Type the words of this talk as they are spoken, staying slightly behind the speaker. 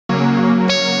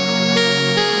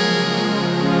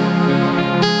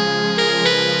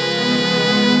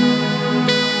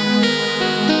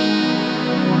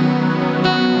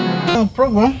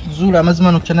program Zula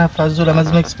Mazima no channel for Zula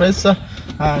Mazima Express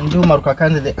and do Maruka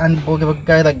Kandi the unbogeable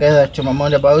guy that to my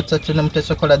mind about tuna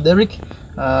mteso kola Derek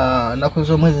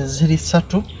nakuzo mwezi ziri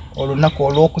satu olunaku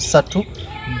olwokusatu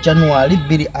January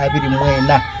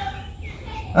 2024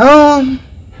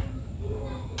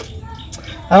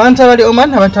 abantu abali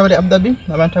Oman, abantu abali Abu Dhabi,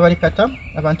 abantu abali Qatar,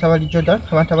 abantu abali Jordan,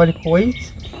 abantu abali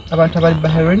Kuwait, abantu abali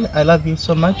Bahrain, I love you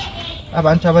so much.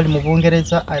 Abantu abali mu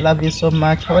Bungereza, I love you so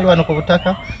much. Abali wano ku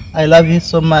butaka, I love you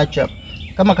so much.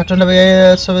 Kama Katonda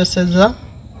beyasobeseza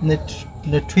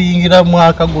ne tuyingira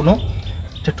mwaka guno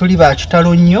tetuli ba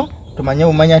kitalo nnyo, tumanye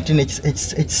umanya ati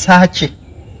ekisache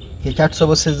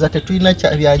ekyatusoboseza tetulina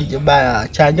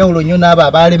kyanjawulo nnyo n'abo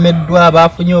abalemeddwa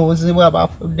abafunye obuzibu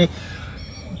abafudde.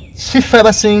 Sifa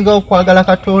abasinga okwagala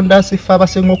Katonda, sifa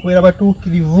abasinga okubeera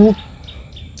batuukirivu,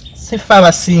 sifa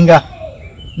abasinga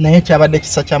naye kyabadde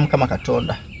kisa kya Mukama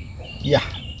Katonda.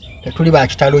 Tetuli ba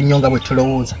kitalo nnyo nga bwe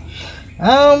tulowooza.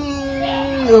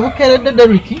 Obukeeredde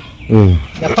Derek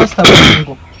ya pastor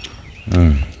Basingo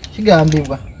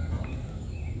kigambibwa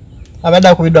abadde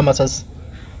akubiddwa amasasi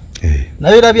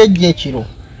nabirabye ejja ekiro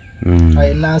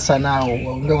ayinansa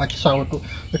naawo nga wakisawo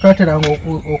twatera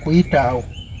okuyitaawo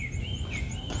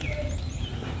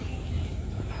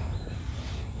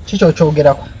kikyo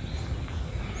kyogerako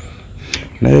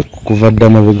naye kuva dda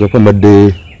mabega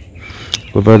kwambadde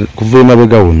kuva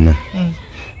emabega wonna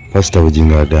pastor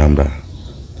Bujinga agamba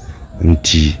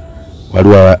nti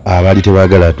waliwo abali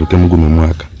tebaagala atuuke mu guno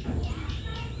mwaka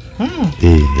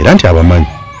era nti abamanyi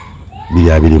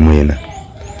 2024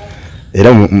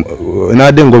 era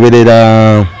naadde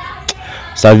ngoberera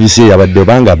service yabadde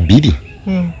banga 2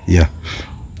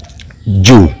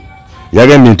 jo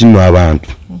yagambye nti nno abantu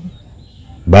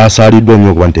basaaliddwa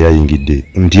nnyo okuba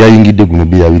nti yayingidde guno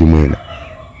 2024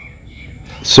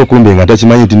 so kumbe nga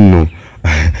takimanyi nti nno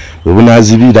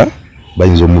webunaazibira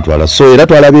bayinza omutwala so era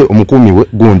twalabye omukuumi we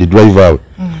gundi driver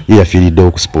we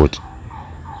yafiiriddewo ku sport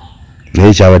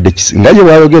naye kyabadde nga ye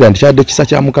bwayogera nti kyabadde kisa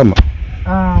kya Mukama.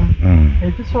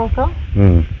 Ekisooka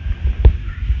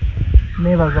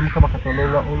neebaza Mukama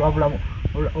Katonda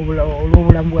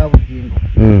olw'obulamu bwa Bujingo.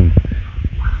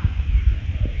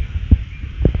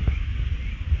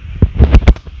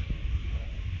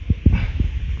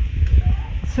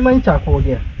 Simanyi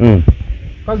kyakwogera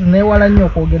kazi neewala nnyo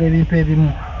okwogera ebintu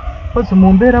ebimu kazi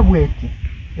mu mbeera bweti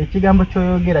ekigambo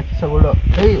kyoyogera kisobola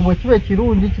bwe kiba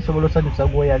ekirungi kisobola osanyusa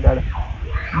gw'oyagala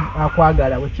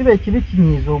akwagala bwe kiba ekibi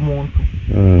kinyiiza omuntu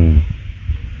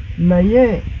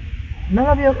naye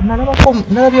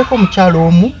nalabyeko omukyalo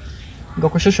omu nga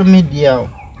ku social media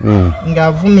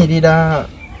ng'avumirira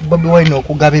Bobi Wine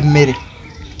okugaba emmere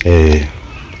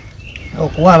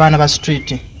okuwa abaana ba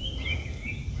street.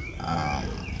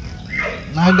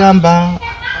 Nagamba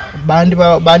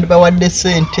bandi bawadde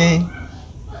sente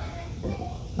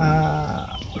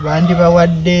bandi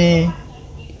bawadde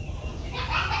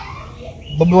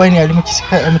Bobi Wine ali mu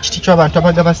kiti ky'abantu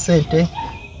abagaba sente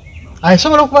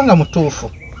asobola okubanga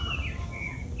mutuufu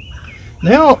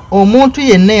naye omuntu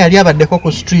yenna yali abaddeko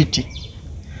ku street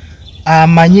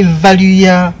amanyi value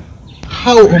ya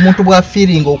how omuntu bwa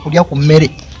feeling okulya ku mmere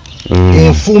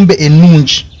enfumbe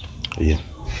ennungi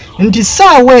nti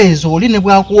saawa ezo oli ne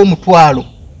bwakuwa omutwalo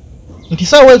nti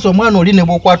saawa ezo omwana oli ne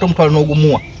bw'okwata omutwalo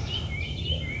n'ogumuwa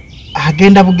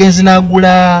agenda bugenzi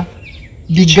n'agula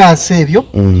bigaasi ebyo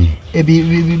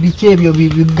biki ebyo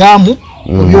bigamu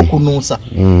ebyokunuusa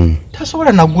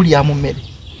tasobola nagulyamu mmere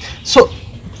so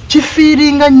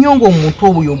kifiiringa nnyo ng'omuntu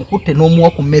obuyo omukutte n'omuwa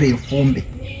ku mmere enfumbe.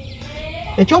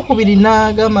 Ekyokubiri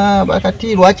n'agamba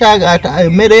bakati lwaki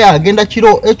emmere agenda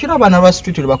ekiro abaana ba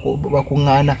street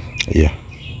bakuŋŋaana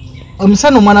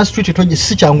omusana omwana street toje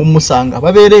si kyangu musanga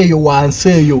babeera eyo wansi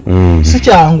eyo si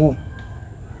kyangu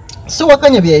so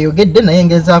wakanya byayogedde naye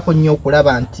ngezaako nnyo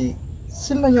okulaba nti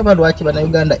simanyi oba lwaki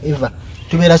bannayuganda eva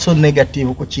tubeera so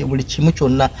negative ku buli kimu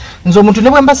kyonna nze omuntu ne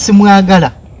bwe mba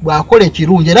simwagala bw'akola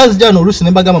ekirungi era zijana oluusi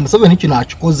ne mbagamba Museveni kino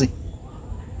akikoze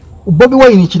Bobi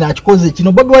Wine kino akikoze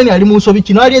kino Bobi Wine ali mu nsobi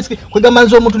kino ali kwegamba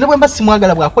nze omuntu ne bwe mba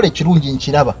simwagala bw'akola ekirungi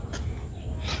nkiraba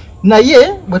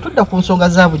naye bwe tudda ku nsonga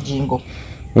za Bujingo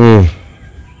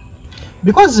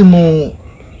because mu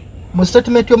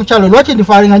statement y'omukyalo lwaki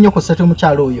ndifaalinga nnyo ku statement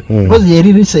y'omukyalo oyo because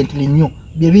yeri recently nnyo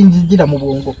bye binjijira mu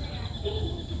bwongo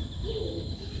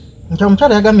nti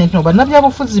omukyalo yagambye nti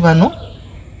bannabyabufuzi bano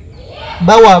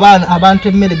bawa abantu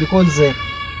emmere because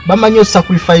bamanyi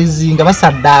osacrifice nga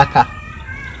basaddaaka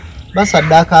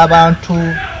abantu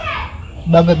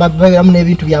babeeramu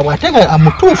n'ebintu byabwe ate nga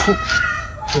mutuufu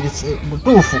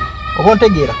oba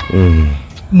ontegeera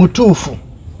mutuufu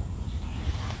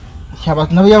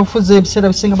nabyabufuzi ebiseera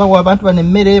bisinga bawa abantu bano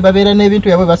emmere babeera n'ebintu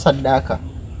byabwe basaddaaka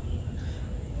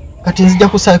kati nzija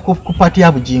kusala ku party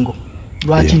ya Bujingo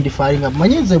lwaki ndifaringa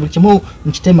manyize buli kimu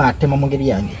nkitema atema mu ngeri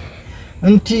yange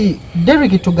nti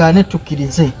Derek tugane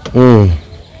tukirize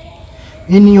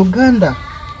in Uganda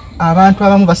abantu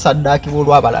abamu basaddaki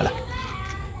olwabalala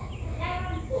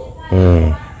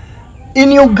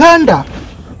in Uganda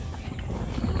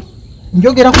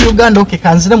njogera ku Uganda okay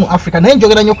kanzira mu Africa naye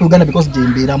njogera nnyo ku Uganda because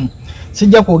jemberamu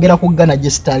sijja kwogera ku Ghana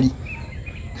gestali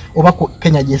oba ku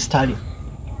Kenya gestali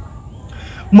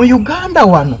mu Uganda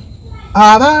wano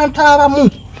abantu abamu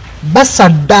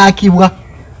basaddakibwa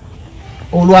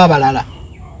olwabalala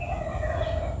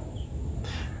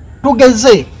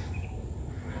tugeze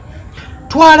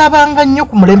twalabanga nnyo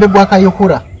ku mulembe gwa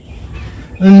Kayokura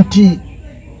nti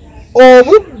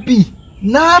obubbi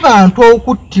n'abantu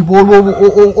okuttibwa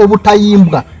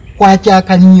obutayimbwa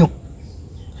kwakyaka nnyo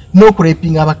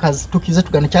n'okurepinga abakazi tukize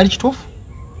tugane kyali kituufu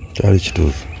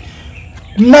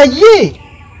naye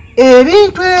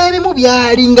ebintu ebimu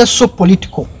byalinga so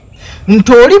political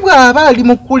nti oli bw'aba ali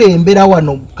mu kulembera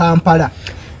wano Kampala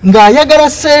ng'ayagala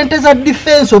ssente za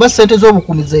defense oba ssente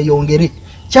z'obukuumi zeeyongere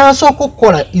kyasooka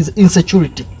okukola is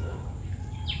insecurity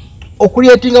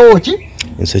okuleetingawo ki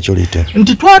insecurity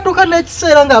nti twatuuka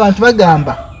n'ekiseera ng'abantu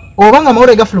bagamba oba nga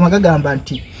mawulire gafuluma gagamba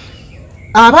nti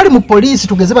abali mu poliisi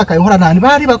tugeze bakayohola nani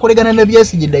baali bakolegana ne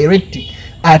Besigye direct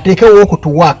ateekewo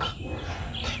okutuwaka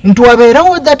nti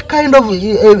wabeerawo that kind of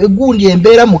gundi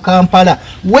embeera mu Kampala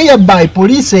whereby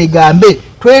poliisi egambe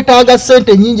twetaaga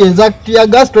ssente nnyingi eza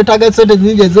tiagas twetaaga ssente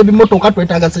nnyingi ez'ebimotoka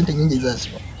twetaaga ssente nnyingi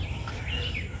ezasiba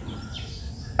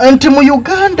nti mu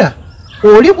Uganda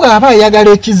oli bw'aba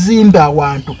ayagala ekizimbe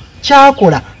awantu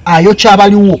kyakola ayokya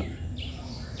abaliwo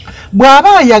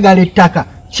bw'aba ayagala ettaka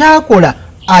kyakola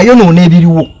ayonoona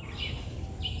ebiriwo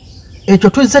ekyo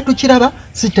tuzze tukiraba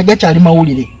sitega kyali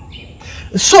mawulire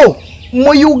so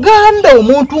mu Uganda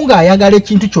omuntu ng'ayagala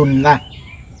ekintu kyonna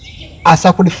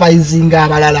asacrificinga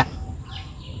abalala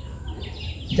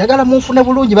njagala munfune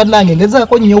bulungi bannange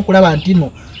ngezaako nnyo okulaba nti nno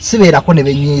sibeerako ne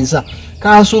benyeeza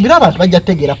kansuubira abantu bajja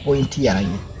kutegeera pointi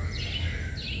yange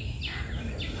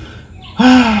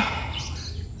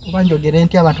oba njogere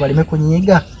nti abantu baleme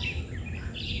kunyiiga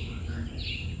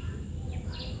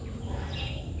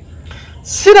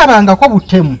sirabangako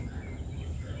butemu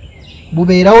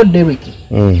bubeerawo Derek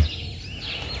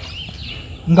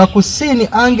nga ku siini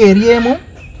anga eryemu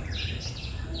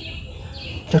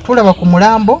tetulaba ku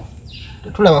mulambo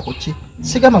tetulaba ku ki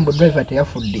sigamba mbu driver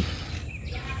teyafudde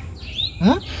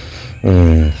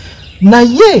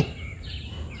naye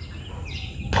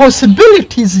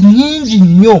possibilities nyingi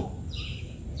nnyo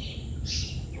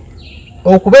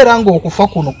okubeera nga okufa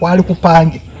kuno kwali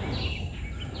kupange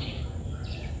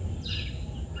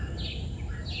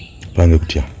pange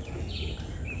kutya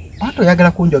ate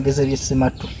oyagala kunjogeza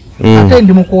ebyesimatu ate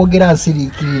ndi mu kwogera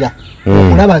nsiriikirira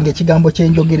okulaba nga ekigambo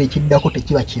kyenjogera ekiddako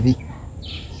tekiba kibi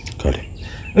kale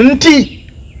nti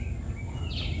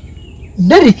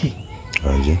Derek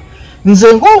nze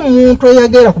ng'omuntu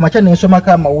eyagera ku makya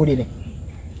nensomako amawulire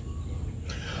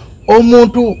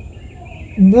omuntu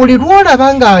buli lwolaba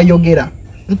nga ayogera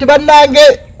nti bannange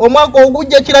omwaka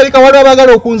ogujja kirabika waliwo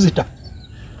abagala okunzita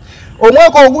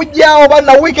omwaka ogujja oba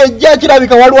na wiiki ejja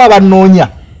kirabika waliwo abannoonya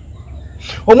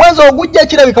omwezi ogujja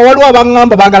kirabika waliwo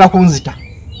abaŋŋamba baagala kunzita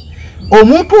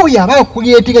omuntu oyo aba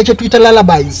akulyetinga kye tuyita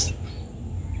lullabies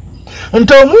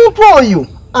nti omuntu oyo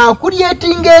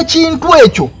akulyetinga ekintu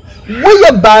ekyo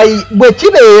bwe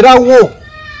kibeerawo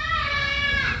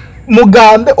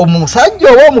mugambe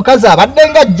omusajja oba omukazi abadde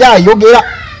nga ajja ayogera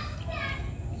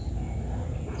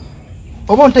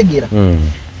oba ontegeera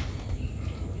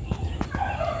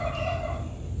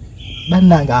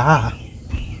bannanga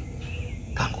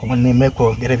kankomneme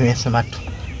kwogera ebyesimatu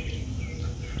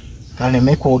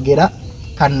kaneme kwogera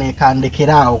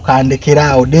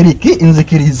kandekeraawo Derek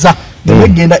nzikiriza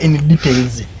nemegenda in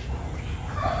details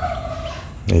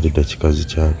erita kikazi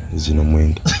kya zino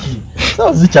mwenda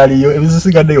so zikyaliyo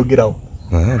ebizisigadde yogerawo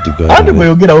andi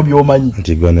bweyogerawo byomanyi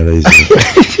nti gwanalize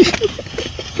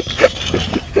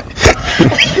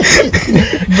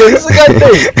ezisigadde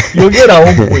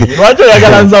yogerawo gwe lwaki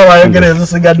oyagala nzaawo ayogera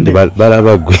ezisigadde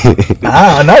balaba gwe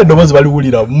naye eddoboozi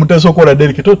baliwulira muteesa okola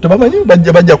Derek tebamanyi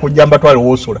bajja kujja mbatwale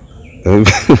woosula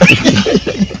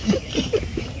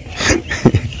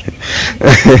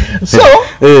so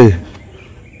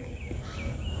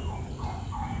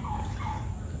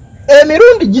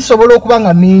emirundi gisobola okuba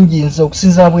nga mingi nze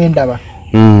okusinza bwendaba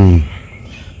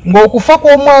ng'okufa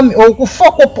kw'omwami okufa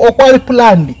okwali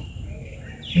planned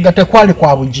nga tekwali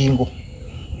kwa Bujingo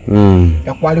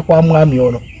nga kwali kwa mwami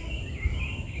ono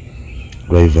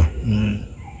driver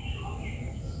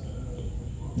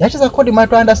That is according to my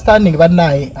understanding, but now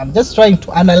I'm just trying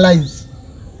to analyze.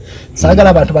 Sagala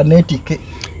abantu banetike.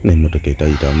 Ne motoka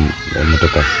itaita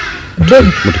motoka.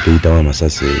 Motoka itawa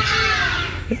masasi.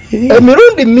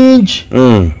 Emirundi mingi.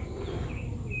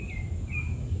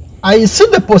 I see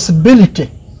the possibility.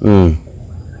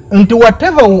 Nti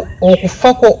whatever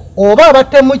okufako oba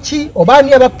abatemuki oba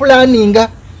ani abaplaninga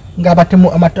nga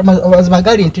batemu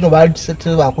amagali ntino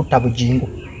balisetera bakutta bujingo.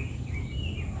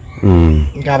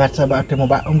 Nga batemu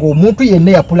ng'omuntu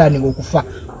yenna ya planinga okufa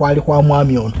kwali kwa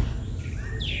mwami ono.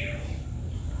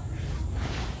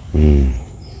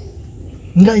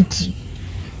 Ngaiti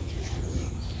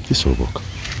kisoboka.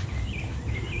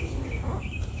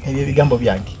 Ebyo bigambo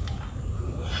byange.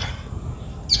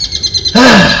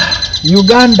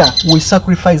 Uganda we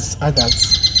sacrifice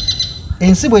others.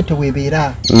 Ensi bwete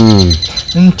webeera.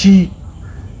 Nti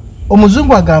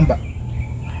omuzungu agamba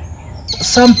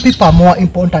some people are more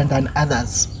important than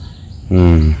others.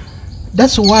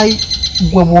 That's why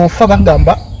bw'ofa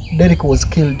bagamba Derek was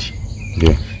killed.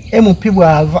 Yeah. MP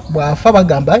bw'afa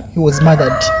bagamba he was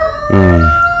murdered.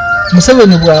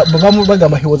 Museveni bw'abamu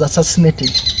bagamba he was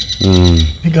assassinated.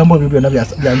 Bigambo ebyo byonna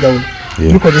byanjawulo.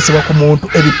 Bikozesebwa ku muntu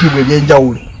ebitibwa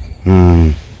ebyenjawulo.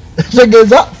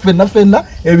 Tegeza fenna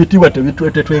ebitibwa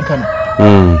tetwenkana.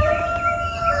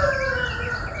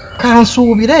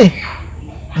 Kansuubire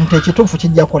nti ekituufu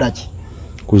kijja kolaki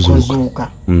kuzuuka.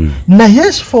 Na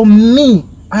yes for me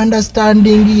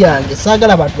understanding yange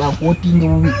saagala abantu bankwotinga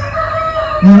bubi.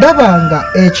 Ndabanga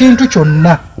ekintu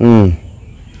kyonna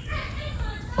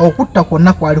okutta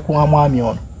kwonna kwali kwa mwami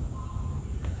ono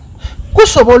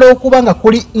kusobola okuba nga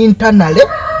kuli internally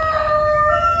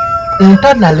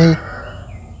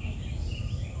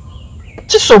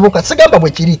kisoboka sigamba bwe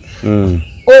kiri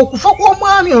okufa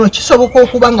kw'omwami ono kisoboka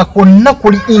okuba nga kwonna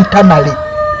kuli internally.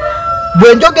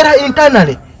 Bwe njogera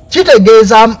internally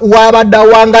kitegeeza wabadde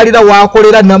awangalira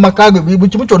wakolera n'amaka ge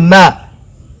kimu kyonna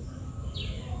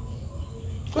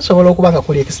kusobola okuba nga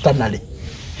kuli externally.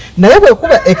 Naye bwe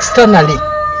kuba externally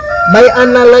my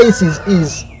analysis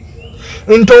is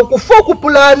nti okufa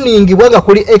okupulaningi bwanga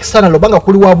kuli external obanga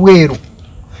kuli wabweru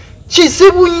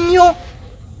kizibu nnyo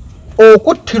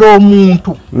okuttira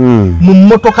omuntu mu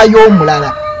mmotoka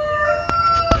y'omulala.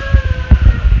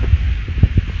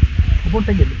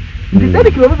 Nti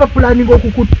Derek bwe bava pulaninga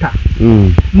okukutta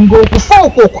ng'okufa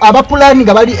okwo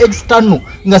abapulaninga bali external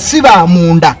nga si ba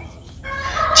munda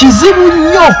kizibu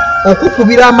nnyo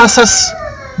okukubira amasasi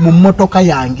mu mmotoka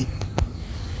yange.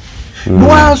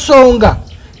 Lwansonga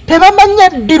tebamanya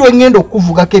ddi lwe ngenda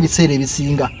okuvugako ebiseera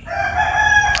ebisinga.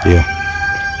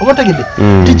 Obategedde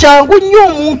tikyangu nnyo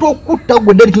omuntu okutta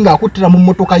gwe Derek ng'akuttira mu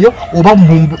mmotoka yo oba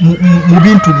mu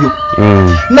bintu byo.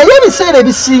 Naye ebiseera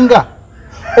ebisinga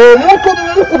omuntu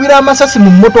mukubira amasasi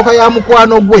mu mmotoka ya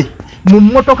mukwano gwe, mu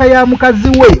mmotoka ya mukazi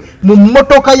we, mu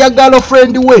mmotoka ya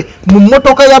girlfriend we, mu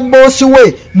mmotoka ya boss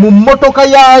we, mu mmotoka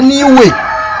ya ani we.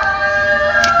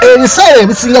 Ebiseera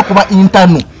ebisinga kuba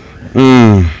intano.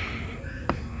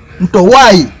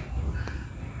 Ntowayi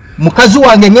mukazi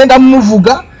wange ngenda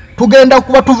mmuvuga tugenda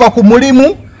kuba tuva ku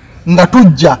mulimu nga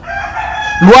tujja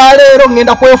lwaleero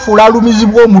ngenda kwefuula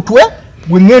alumizibwa omutwe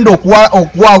gwe ngenda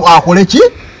okuwa akoleki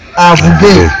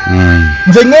avuge.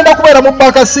 Nze ngenda kubeera mu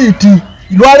bakasiiti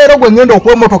lwaleero gwe ngenda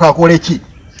okuwa emmotoka akoleki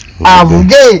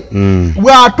avuge.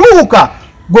 Bw'atuuka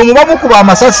gwe muba mukuba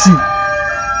amasasi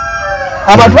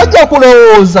abantu bajja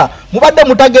kulowooza mubadde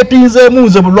mutagetinzeemu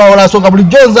nze bulwawala nsonga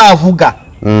bulijjo nze avuga.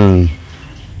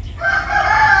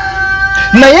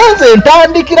 Naye nze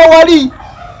ntandikira wali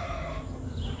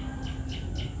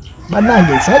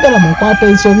bannange saagala munkwata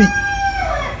ensobi.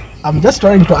 I'm just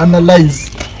trying to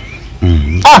analyze.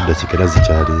 Dakika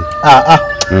zikyali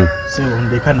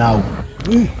ndeka naawe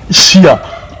shia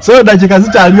so dakika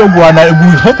zikyali ogwana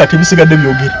kati bisigadde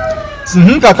byogere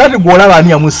kakati gwolaba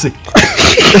ani yamusse.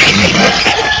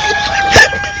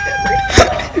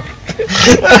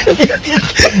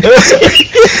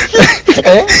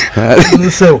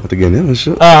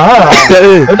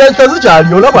 Dakika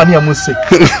zikyali olaba ani yamusse.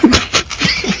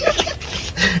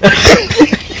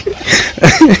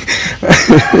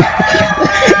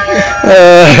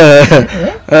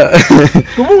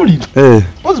 Tubulire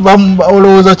ozi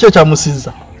olowooza ki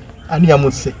ekyamusiza ani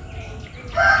yamusse?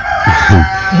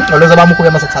 Olowooza bamukubye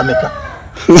amasasi ameka?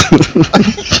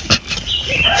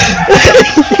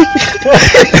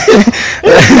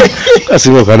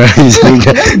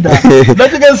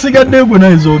 Dakika ezisigadde gwe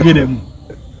naye zoogeremu.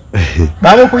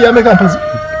 Bamukubye ameka mpozi?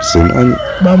 Simanyi.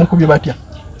 Bamukubye batya?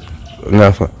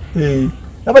 Ng'afa.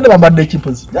 Abadde bambadde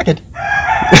ekimpozi jaketi.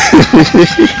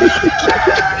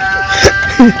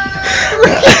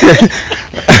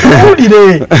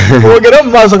 Kuwulire. Ogera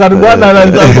mu maaso kati bwana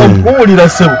kuwulira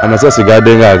sebo. Amasasi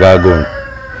gadenga agagonda.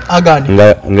 Agani.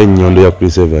 Nga nnyondo ya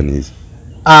Chris Evans.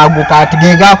 Ago kati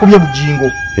gega kubye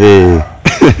bujingo.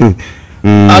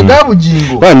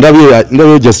 Agabujingo. Ba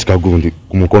ndabye just kagundi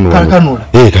ku mukono wangu. Kankanula.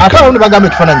 Ata undi bagambe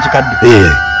kifananyi kikadde.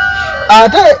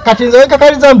 Ate kati nze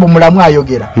kakaliza mbu mulamu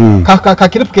ayogera.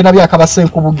 Kakiripuke nabya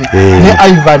akabasenkubuge ne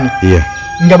Ivan.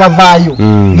 Nga bavaayo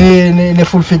ne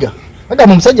full figure. Aga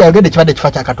musajja yagende kibadde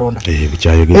kifa kya Katonda.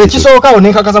 Bukyayogera. Kisooka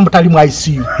onekakaza mutali mu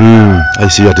ICU.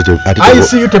 ICU atete.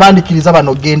 ICU tebandikiriza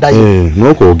bano gendayo.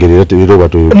 Nokwogerera tebiro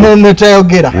batoyo. Ne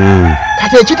tayogera.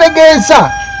 Kati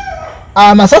ekitegeeza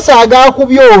amasasa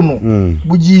agakubye ono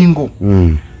bujingo.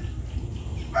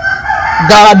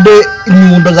 Gabadde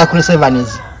nyundo za Chris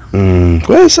Evans.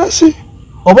 Kwesasi.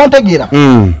 Oba ntegeera.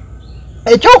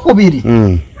 Ekyokubiri.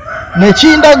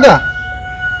 Nekindaga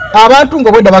abantu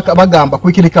ngo bweda bagamba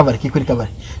quick recovery.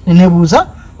 Nenebuuza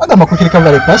bagamba quick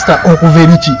recovery pastor okuva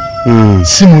eriki.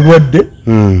 Si mulwadde.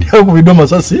 Okubidde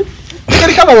amasasi. Quick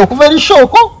recovery okuva eri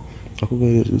shoko. Okuva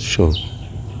eri shoko.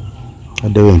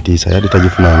 Adewe ntisa yadi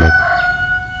tajifunana.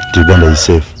 Uganda is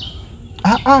safe.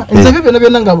 Nze bibyo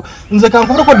nabyo ngabo. Nze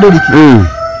kankubira ko Deriki.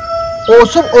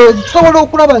 Osobola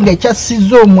okulaba nga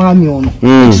ekyasiza omwami ono.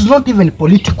 It is not even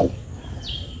political.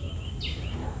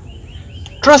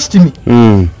 Trust me.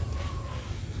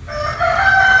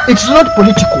 It's not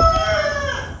political.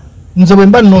 Nze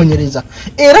bwemba nnoonyereza.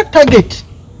 Era target.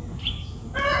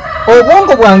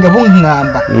 Obwongo bwange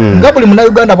bungamba. Nga buli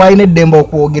munnayuganda bw'alina eddembe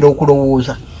okwogera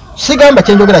okulowooza. Sigamba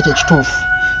kyenjogera kye kituufu.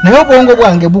 Naye obwongo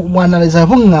bwange bwanaliza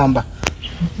bungamba.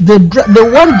 The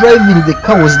one driving the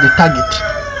car was the target.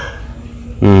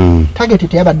 Target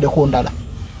teyabaddeko ndala.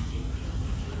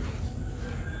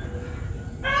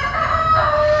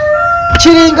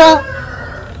 Kiringa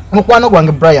mukwano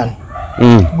gwange Brian.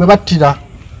 Gwe battira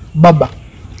baba.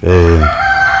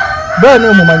 Brian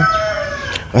omumanyi.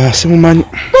 Simumanyi.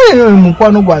 Brian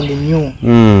mukwano gwange nnyo.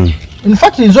 In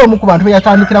fact nzo omu ku bantu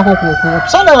yatandikirako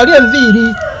okusala wali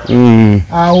enviiri.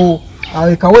 Awo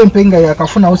kawempe nga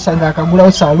yakafuna usanga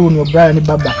akagulawo saloon Brian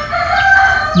baba.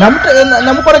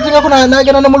 Namukola kinga kuna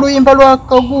nagenda mu luyimba lwa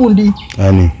kagundi.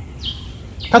 Ani.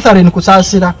 Catherine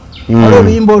kusasira. Alo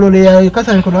luyimba olole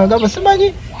Catherine kuna gaba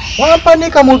simanyi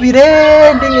wampanika mu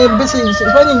birende ngembese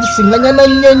simanyi ngisinganya na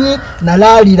nyenyi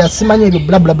nalalira simanyi ebyo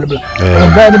bla bla bla bla.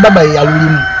 Brian baba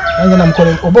yalulimu. Nanga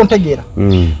namukole obontegeera.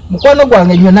 Mukwano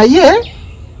gwange nnyo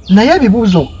naye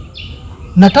ebibuuzo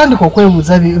natandika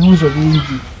okwebuuza ebibuuzo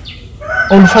bingi.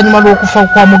 Olufanyuma lw'okufa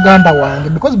kwa muganda wange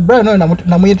because Brian oyo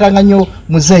namuyitanga nnyo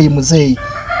muzeeyi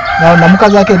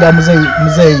namukazi ake ga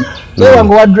muzeeyi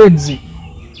wange wa dreads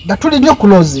nga tuli nnyo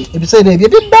close ebiseera ebyo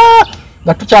bibba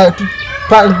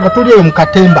nga tuli eyo mu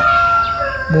katemba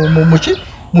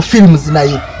mu films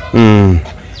naye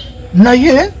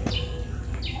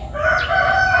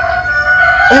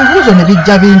ebibuuzo ne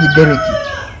bijja bingi Dereki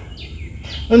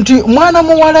nti mwana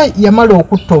muwala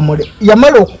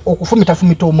yamala okufumita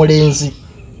omulenzi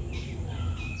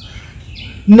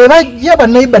ne bajja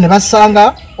bannayibba ne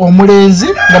basanga omulenzi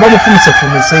nga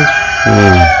bamufumise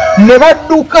ne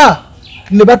badduka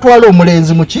ne batwala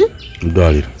omulenzi muki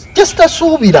ddwaliro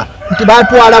kyesitasuubira nti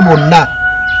batwala bonna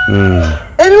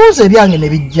ebibuuzo ebyange ne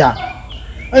bijja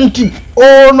nti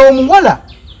ono omuwala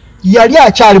yali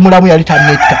akyali mulamu yali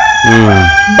tanetta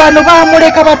bano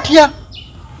bamuleka batya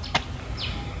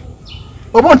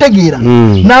oba ntegeera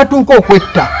n'atuuka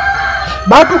okwetta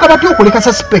batuuka batya okuleka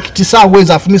suspect saawa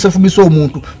ezo afumise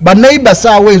omuntu bannayibba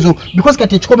saawa ezo because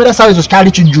kati ekikomera saawa ezo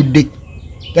kyali kijjudde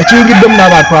nga kiyingiddemu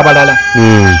n'abantu abalala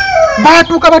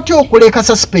batuuka batya okuleka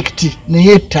suspect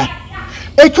neyetta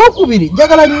ekyokubiri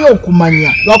njagala nnyo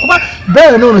okumanya lwakuba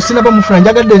Brian ono sinaba mufuna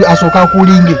njagadde asooka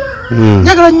akulinge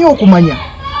njagala nnyo okumanya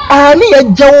ani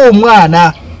yajjawo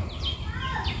omwana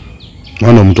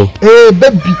omuto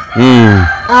baby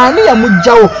ani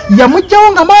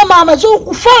yamujjawo nga maama amaze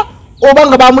okufa oba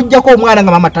nga bamujjako omwana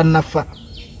nga maama tannafa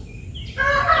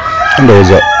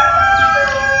ndowooza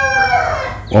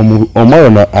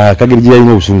omwana akageri gye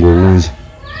yalina obusungu obungi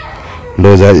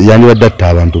ndowooza yandibadde atta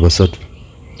abantu basatu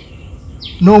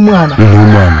n'omwana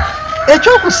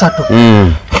ekyokusatu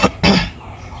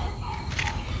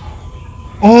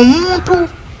omuntu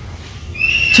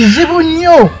kizibu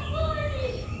nnyo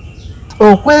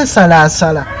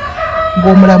okwesalaasala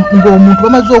ng'omuntu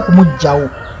bamaze okumuggyawo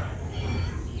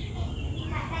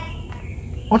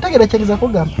ontegeera kyegeza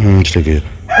kugamba kitegeera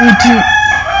nti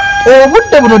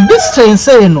obudde buno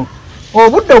distance eno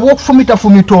obudde obw'okufumita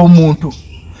omuntu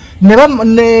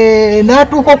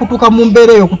n'atuuka okutuuka mu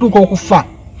mbeera eyo okutuuka okufa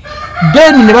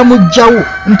then ne bamuggyawo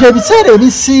nti ebiseera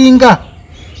ebisinga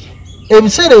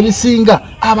ebiseera ebisinga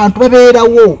abantu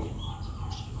babeerawo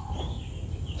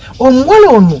omuwala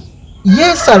ono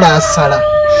yeesalaasala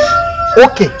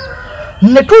okay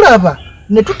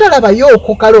ne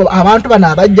tutalabayoko kale abantu bano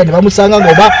abajja ne bamusanga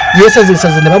ng'oba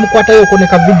yeesazeesaze ne bamukwatayoko ne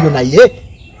ka vidiyo naye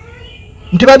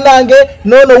nti bannange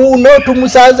noono wuuno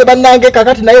tumusanze bannange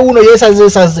kakati naye wuuno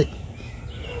yeesazeesaze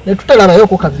ne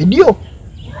tutalabayoko ka vidiyo.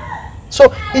 So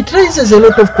it raises a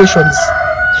lot of questions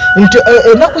nti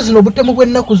ennaku zino obutemu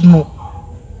bw'ennaku zino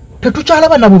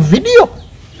tetukyalaba na bu vidiyo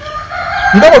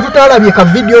nga bwe tutalabye ka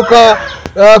vidiyo ka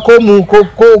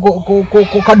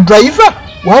driver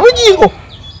wa Bujingo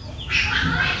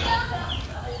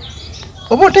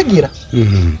oba otegeera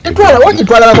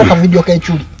wagitwalalako ka vidiyo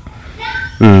k'ekyuli.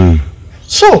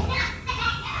 So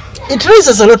it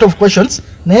raises a lot of questions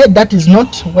naye that is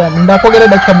not ndakwogera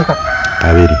dakika muka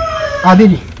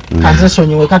abiri kanze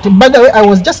sonyiwe kati. By the way, I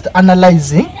was just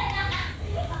analyzing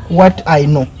what I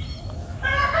know.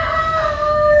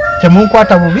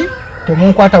 Temunkwata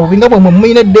bubi nga bwe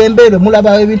mumuyina eddembe lwe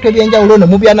mulaba ebintu ebyenjawulo ne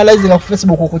mubyanalyzinga ku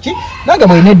Facebook okuki nange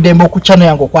bwe yina eddembe ku channel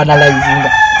yange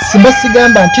okwanalyzinga. Simba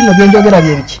sigamba nti no byenjogera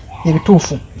byebiki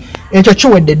ebituufu ekyo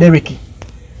kiwedde Derek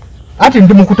ati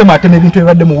ndi mukutematema ebintu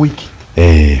ebibadde mu wiiki.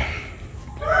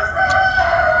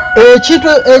 Ekintu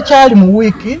ekyali mu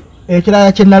wiiki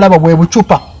ekirala kye nalaba bwe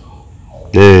bucupa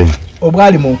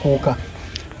obwali mu nkuuka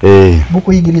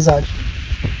bukuyigiriza ki?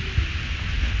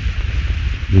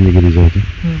 Binyigiriza ki?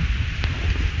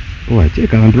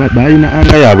 Wacheka abantu balina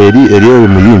anga yaabwe eri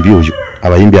omuyimbi oyo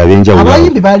abayimbi abenjawulo.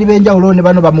 Abayimbi baali benjawulo ne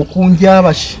bano bamukunja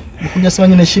mukunja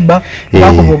simanyi ne Shiba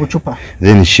bakuba obucupa.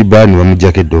 Then Shiba ni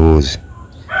bamujjako eddoboozi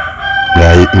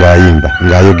ng'ayimba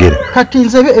ng'ayogera. Kati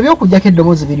nze ebyokujjako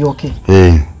eddoboozi biri oke.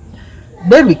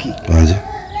 Derek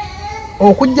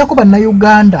okujjako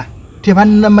bannayuganda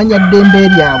tebannamanya ddembe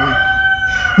lyabwe.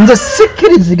 Nze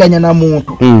sikkiriziganya na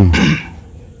muntu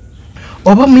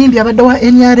oba muyimbi abadde wa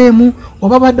NRM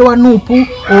oba abadde wa Nuupu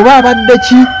oba abadde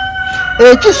ki.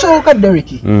 Ekisooka Derek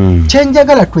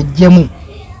kyenjagala twejjemu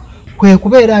kwe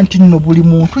kubeera nti nno buli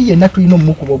muntu yenna tulina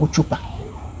omukuba obucupa.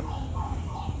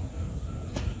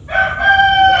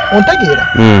 Ontegeera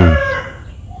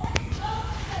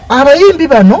abayimbi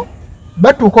bano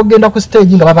batuuka ogenda ku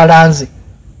stage nga babalanze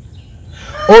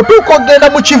otuuka ogenda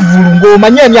mu kivulu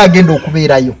ng'omanya ani agenda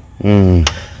okubeerayo.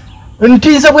 Nti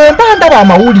nze bwe mba ndaba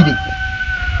amawulire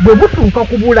bwe butuuka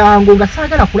ku Bulango nga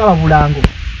saagala kulaba Bulango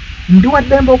ndi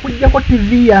waddembe okuggyako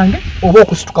TV yange oba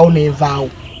okusitukawo n'envaawo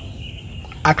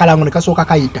akalango ne kasooka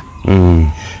kayita.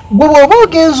 Gwe bw'oba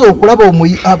ogenza okulaba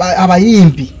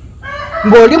abayimbi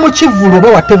ng'oli mu kivulu oba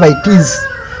whatever it is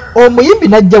omuyimbi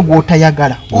najja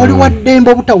gw'otayagala oli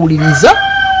waddembe obutawuliriza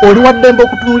oli waddembe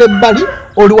okutunula ebbali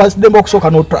oli waddembe okusooka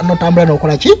n'otambula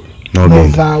n'okola ki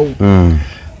n'ovaawo.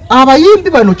 Abayimbi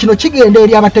bano kino kigenda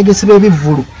eri abategesi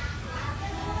b'ebivvulu.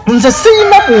 Nze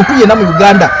siyina muntu yenna mu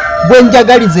Uganda gwe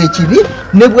njagaliza ekibi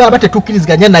ne bw'aba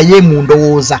tetukkiriziganya naye mu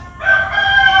ndowooza.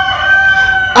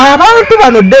 Abantu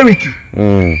bano Derek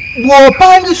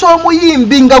bw'opangisa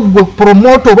omuyimbi nga gwe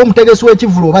promoter oba omutegesi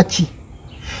w'ekivvulu oba ki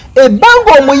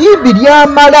ebbanga omuyimbi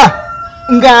lyamala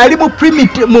ng'ali mu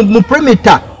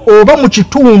perimeter oba mu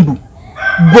kitundu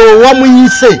gwe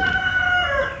wamuyise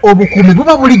obukuumi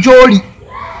buba buli gy'oli.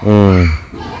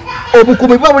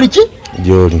 Obukuumi buba buli ki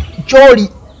gy'oli.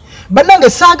 Bannange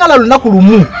saagala lunaku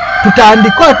lumu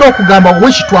tutandike ate okugamba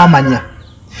wishi twamanya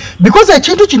because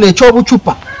ekintu kino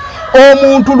ekyobucupa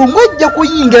omuntu lumu ajja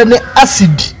kuyingira ne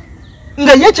acid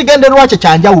nga ye ekigendererwa kye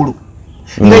kyanjawulo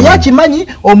nga ye akimanyi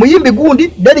omuyimbi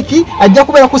gundi Derek ajja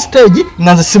kubeera ku stage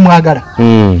nga nze simwagala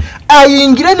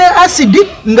ayingire ne acid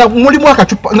nga mulimu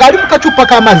akacupa ng'ali mu kacupa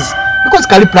k'amazzi because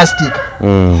kali plastic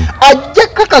ajja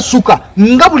kakasuka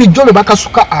nga bulijjo lwe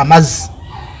bakasuka amazzi.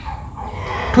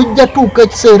 Tujja tuuka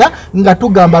ekiseera nga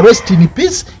tugamba rest in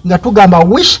peace nga tugamba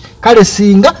wish kale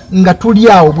singa nga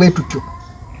tuli awo bwe tutyo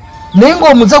naye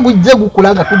ng'omuze gujje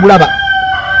gukula nga tugulaba.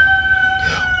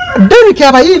 Derek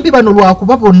abayimbi bano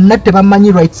lwakuba bonna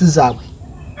tebamanyi rights zaabwe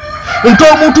nti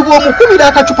omuntu bw'omukubira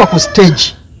akacupa ku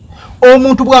stage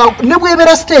omuntu ne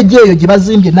bw'ebeera stage eyo gye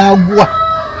bazimbye n'agwa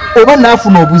oba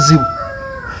n'afuna obuzibu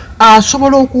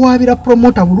asobola okuwaabira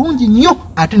promota bulungi nnyo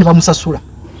ate ne bamusasula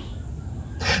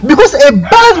because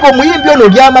ebbanga omuyimbi ono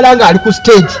lyamala ng'ali ku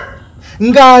stage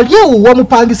ng'ali ewo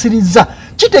wamupangisiriza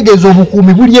kitegeeza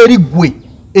obukuumi buli eri ggwe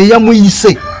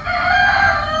eyamuyise.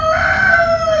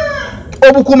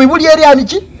 Obukuumi buli eri ani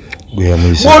ki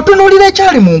bw'otunuulira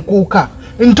ekyali mu nkuuka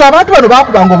nti abantu bano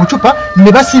baakubanga obucupa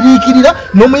ne basiriikirira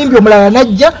n'omuyimbi omulala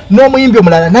najja n'omuyimbi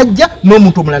omulala najja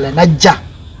n'omuntu omulala najja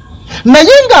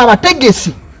naye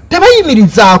ng'abategesi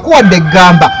tebayimirizaako wadde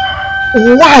eggamba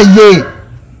waaye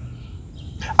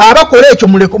abakola ekyo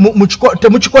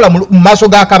temukikola mu maaso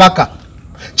ga kabaka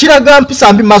kiraga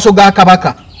mpisa mbi mu maaso ga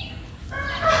kabaka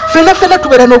fena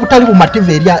tubeera n'obutali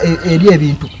bumativu eri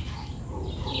ebintu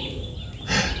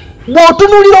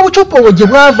bw'otunuulira obucupa obwo gye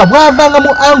bwavanga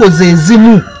mu ango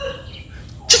zezimu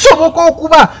kisoboka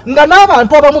okuba nga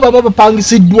n'abantu abamu baba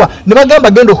bapangisiddwa ne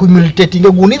bagamba genda okuhumilitating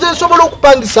egunize nsobola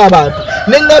okupangisa abantu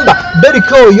ne ngamba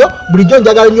Derek oyo bulijjo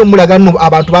njagala nnyo omulaga nno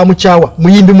abantu bamukyawa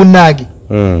muyimbi munnange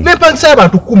nempangisa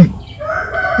abantu 10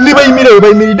 ne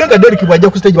bayimiridde nga Derek bwajja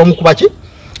ku stage bamukubaki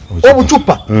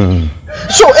obucupa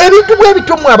so ebintu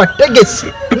bwebityo mwe abategesi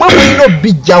mwe mulina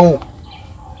obijjawo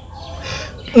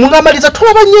mungamaliza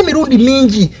tulaba nnyo emirundi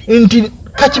mingi nti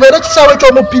kakibeera kisaawe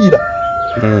ky'omupiira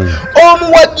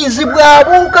omuwagizi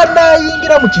bw'abuuka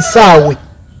n'ayingira mu kisaawe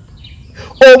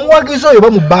omuwagizi oyo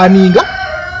bamubaaninga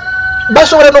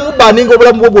basobola n'omubaaninga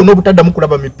obulamu bwe bwonna obutaddamu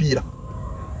kulaba mipiira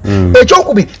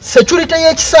ekyokubiri security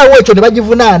y'ekisaawe ekyo ne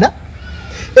bagivunaana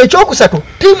ekyokusatu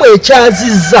tiimu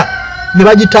ekyazizza ne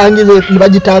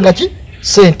bagitanga ki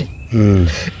sente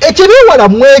ekibiwala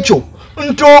mu ekyo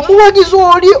nti omuwagizi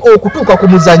oli okutuuka ku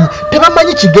muzanyi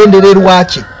tebamanyi kigendererwa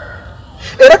kye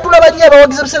era tulaba nnyo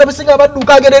abawagizi ebiseera bisinga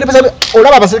badduka agenda eri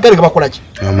olaba abaserikale ge bakola ki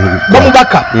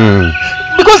bamubaka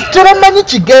because tebamanyi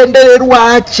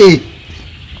kigendererwa kye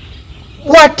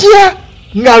watya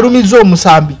ng'alumiza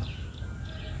omusambi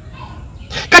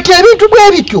kati ebintu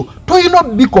bwe bityo tulina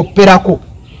obikopperako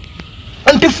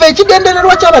nti ffe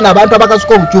ekigendererwa ky'abana abantu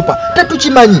abakasuka obucupa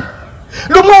tetukimanyi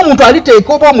lumu omuntu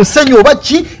aliteeka oba omusenyu oba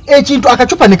ki ekintu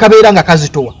akacupa ne kabeera nga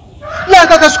kazitowa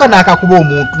n'akakasuka n'akakuba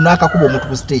omuntu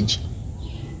ku stage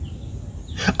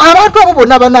abantu abo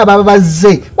bonna bana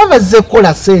bavazze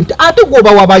kola sente ate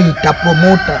gwoba wabayita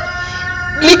promoter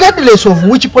regardless of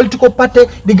which political party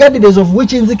regardless of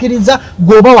which nzikiriza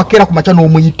gwoba wakera ku macha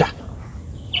n'omuyita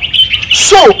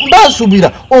so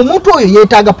mbasubira omuntu oyo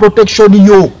yeetaaga protection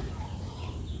yo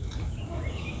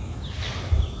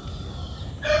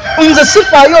nze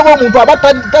sifaayo oba omuntu aba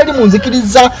tali mu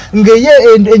nzikiriza ngeye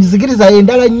enzikiriza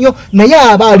endala nnyo naye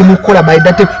aba ali mu kukola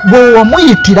baidate gwe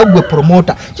wamuyitira gwe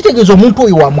promoter kitegeeza omuntu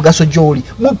oyo wa mugaso gy'oli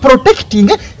mu protecting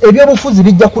ebyobufuzi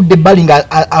bijja kudde ebbali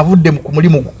nga avudde ku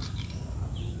mulimu gwo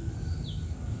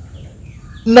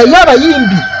naye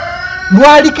abayimbi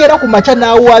lwalikeera ku maca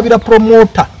n'awaabira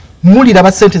promoter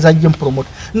muliraba ssente zajje mu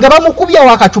promoter nga bamukubyawo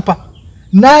akacupa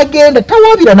n'agenda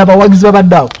tawaabira n'abawagizi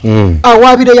babaddaawo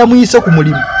awaabira yamuyise ku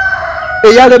mulimu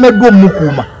eyalemeddwa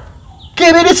omukuuma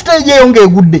kebere stage eyo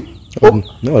ng'egudde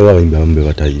abayimbi abamu be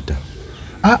batayita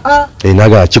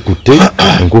naga akikutte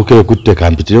enkookera ekutte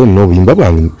kampitire n'obuyimba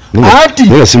bwange ati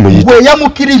gwe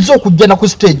yamukkiriza okujja na ku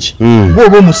stage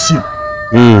gwoba omusiru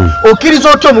okkiriza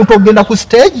otya omuntu okugenda ku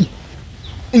stage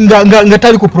nga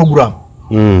tali ku program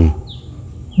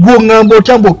gw'oŋŋamba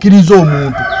otya mba okkiriza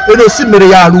omuntu eno si mmere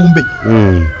yalumbe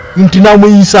nti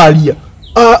namuyisa aliya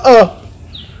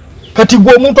kati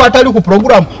gwe omuntu atali ku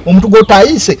program omuntu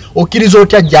gw'otayise okkiriza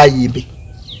otya jjayimbe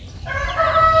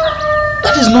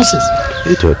that is nonsense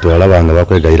twalaba nga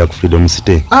bakwegayira ku freedom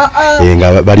city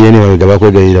nga bali ene nga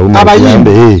bakwegayira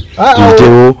umuyambe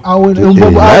tuyitewo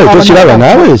tokiraba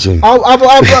naawe ekyo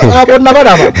abonna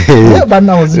balaba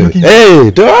bannawo zinukiza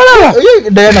tewalaba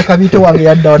Diana Kabite wange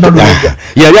yaddawa nalubega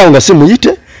yali awo nga simuyite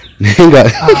nga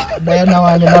Diana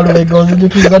wange nalubega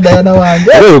ozinukiza Diana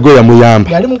wange gwe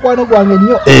yamuyamba yali mukwano gwange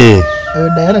nnyo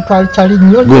Diana twali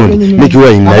nnyo Mickey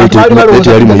Wine naye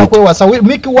teyali muyite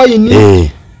Mickey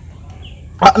Wine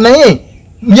naye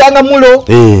byanga mulo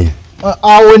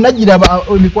awo nagira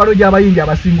emikwano gy'abayimbi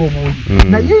abasinga obungi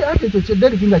naye ate ekyo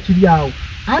kyeddali kinga kiri awo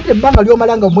ate ebbanga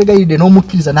ly'omalanga omwegayiride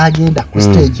n'omukkiriza n'agenda ku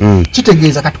stage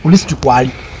kitegeeza kati ku list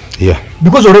kwali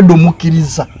because already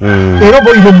omukkiriza era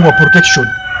oba olina omuwa protection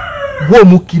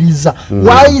gw'omukkiriza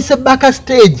waayise baka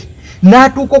stage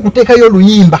n'atuuka okuteekayo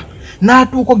oluyimba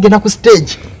n'atuuka okugenda ku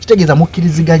stage kitegeeza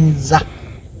mukkiriziganyiza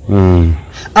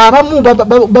abamu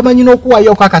bamanyi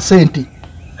n'okuwaayoko akasente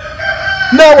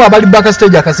nawe abali baka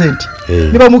stage akasente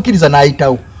ne bamukkiriza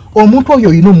n'ayitawo omuntu oyo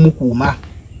olina omumukuuma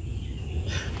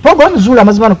program zuula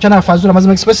amazima no kuchana afa zuula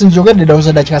amazima express njogedde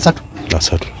dawuza dakika 3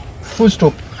 full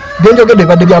stop denjogedde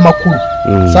badde bya makulu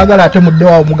saagala ate mudde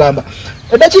wawo mugamba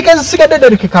eddakiika ezisigadde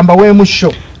Derek kamba weemu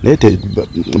show nete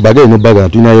bagale no baga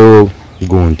tulinayo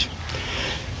gundi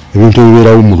ebintu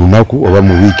ebibeerawo mu lunaku oba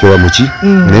mu wiiki oba muki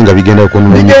naye nga bigenda ku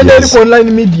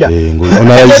online media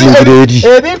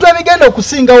ebintu ebigenda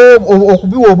okusingawo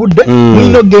okubiwa obudde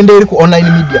mulina okugenda eri ku online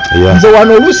media nze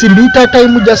wano oluusi liita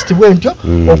time just bwentyo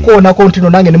okuwonako ntino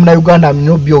nange ne munauganda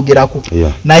nina obyogerako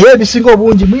naye ebisinga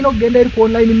obungi mulina okugenda eri ku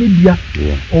online media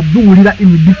obiwulira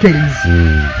in details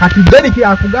kati Derek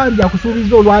akugambye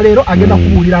akusuubiza olwaleero agenda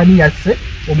kubuulira ani yasse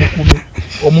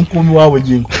omukumi wawe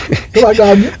jingo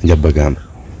tubagambye njabagamba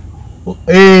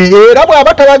era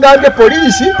bw'aba tabagambye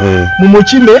poliisi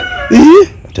mumukime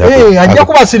ajja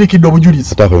kubasirikidde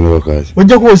obujulizi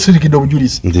ojja kuba osirikidde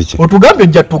obujulizi otugambye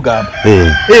ojja tugamba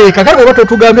kakati oba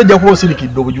totugambye ojja kuba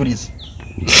osirikidde obujulizi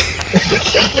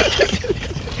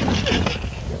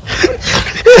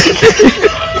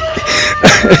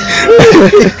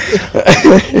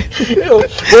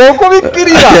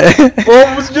okubikirira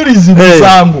obujulizi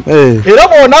musango era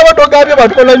bona abatogambye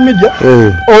batukola media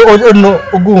ono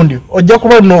ogundi ojja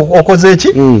kuba okoze eki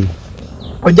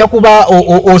ojja kuba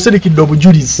osirikidde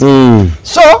obujulizi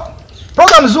so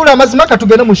program zula amazima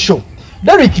katugende mu show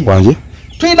Derek wanje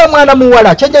tuyina mwana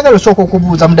muwala kyanjagala osooka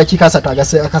okubuuza mu dakiika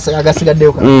 3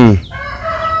 agasigaddeyo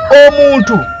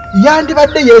omuntu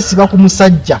yandibadde yeesiba ku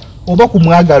musajja oba ku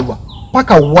mwagalwa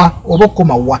paka wa oba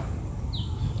okukoma wa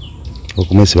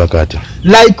okumwesiba kati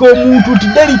like omuntu ti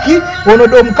Derek ono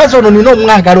do omukazi ono nina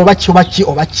omwagala oba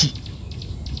ki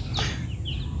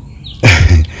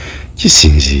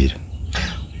kisinziira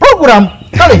program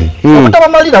kale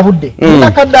okutabamalira budde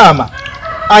nakadama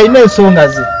ayina ensonga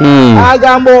ze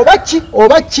agamba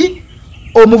oba ki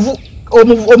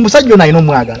omusajja ono ayina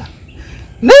omwagala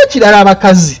n'ekirala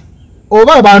abakazi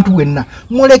oba abantu bwenna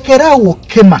mulekerawo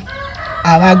kema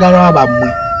abaagala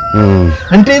bammwe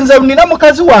nti nze nina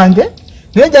mukazi wange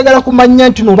naye njagala kumanya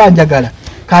nti noba njagala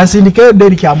kansindikeyo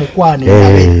Derek amukwane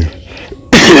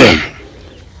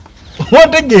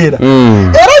Montegeera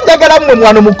era njagala mmwe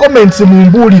mwana mu comments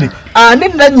mumbuulire ani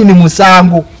nannyini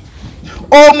musango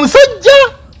omusajja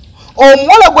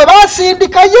omuwala gwe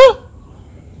basindikayo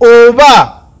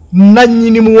oba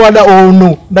nannyini muwala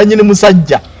ono nannyini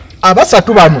musajja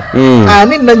abasatu bano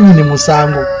ani nannyini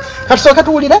musango katusooka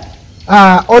tuwulire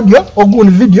audio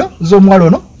ogundi video z'omuwala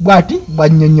ono bwati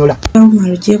bwannyonnyola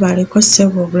omaluje baleko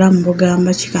ssebo obulamu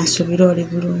bugamba kikansubira oli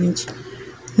bulungi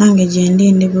nange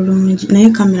gyendi ndi bulungi naye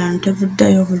kamera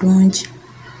ntevuddayo bulungi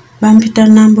bampita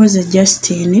Namboze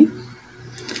Justine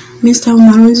Mr.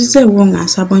 Umarunzizeewo nga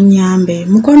nsaba onnyambe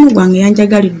mukwano gwange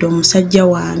yanjagalidde omusajja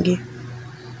wange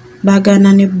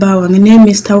baagana ne bba wange naye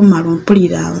Mr. Umaru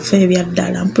mpulira nfa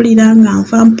ebyaddala mpulira nga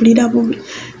nfa mpulira bubi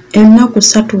ennaku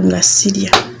 3 nga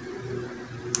sirya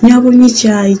nyabunyi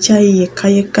kyayi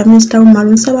yekka Mr.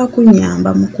 Umaru nsaba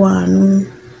kunnyamba mukwano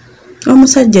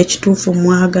omusajja ekituufu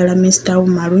mwagala Mr.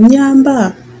 Umaru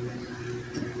nyamba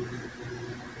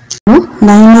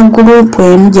nalina gurupu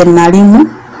emu gye nalimu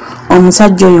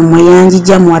omusajja oyo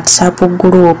mweyanjija mu WhatsApp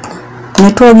gurupu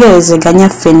netwogerezeganya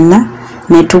ffenna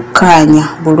netukkaanya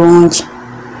bulungi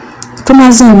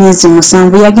tumaze emyezi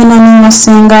 7 yagenda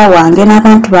n'asenga wange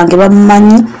n'abantu bange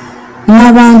bamumanyi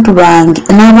n'abantu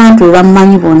be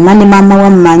bamumanyi bonna ne maama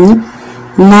wammanyi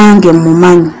nange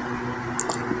mumanyi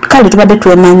kale tubadde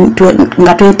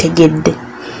nga twetegedde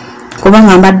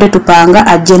kubanga mbadde tupanga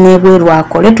ajje n'ebweru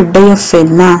akole tuddeyo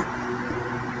ffenna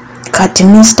kati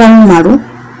Mr. Umaru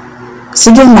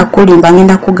sigenda kulimba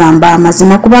ngenda kugamba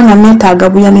amazima kubanga neetaaga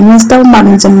buyambi Mr. Umaru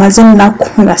nze mmaze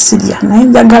ennaku nga sirya naye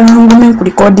njagala ngume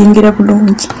nkulikodingire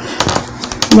bulungi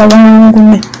njagala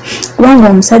ngume kubanga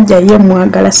omusajja ye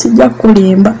mwagala sijja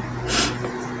kulimba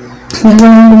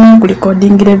njagala ngume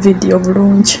nkulikodingire video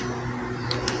bulungi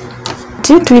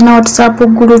tulina WhatsApp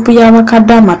group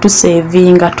y'abakadde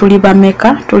amatusevinga tuli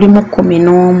bameka tuli mu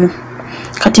 11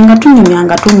 kati nga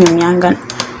tunyumyanga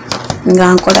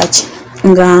nga nkolaki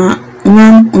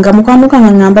nga mukamuka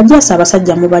nga ngamba jasa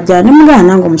abasajja mubajja mugana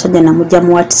nange omusajja namujja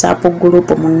mu WhatsApp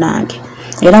group munnange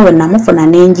era we namufuna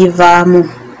nenjivaamu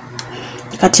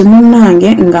kati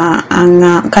munnange nga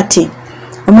kati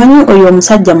omanyi oyo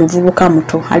omusajja muvubuka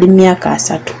muto ali myaka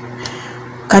 3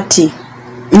 kati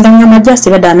nga ngamba jasi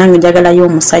bada nange njagalayo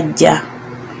omusajja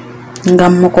nga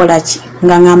mukolaki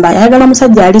nga ngamba ayagala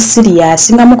omusajja ali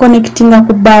serious nga muconnectinga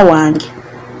ku bba wange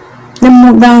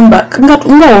nemugamba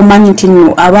nga omanyi nti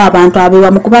nno abantu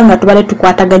abewa mukubanga tubale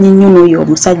tukwataganye nnyo n'oyo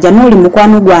omusajja n'oli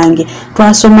mukwano gwange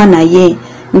twasoma naye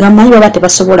nga manyi baba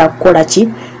tebasobola kukola ki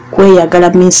kweyagala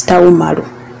Mr. Umaru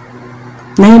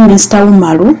naye Mr.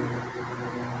 Umaru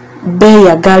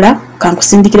beyagala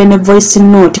kankusindikire ne voice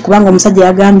note kubanga omusajja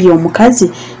yagambye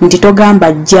omukazi nti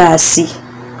togamba jasi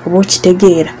oba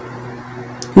okitegeera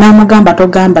n'amugamba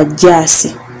togamba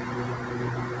jasi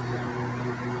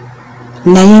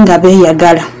naye nga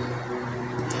beyagala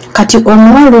kati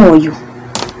omuwala oyo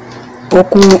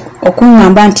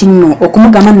okungamba nti nno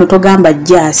okumugamba nno togamba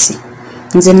jasi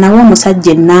nze nawe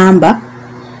omusajja enamba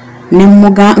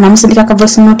namusindika ka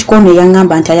voice note kono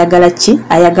yangamba nti ayagala ki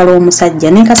ayagala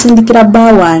omusajja nekasindikira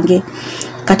bba wange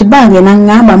kati bange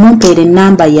nangamba mumpeere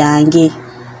enamba yange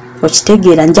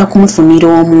okitegeera nja kumufunira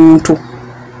omuntu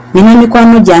nina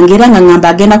mikwano gyange era nga ngamba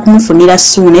agenda kumufunira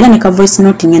suuna era ne ka voice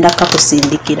note ngenda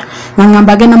kakusindikira nga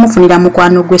ngamba agenda mufunira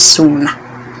mukwano gwe suuna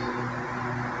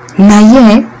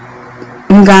naye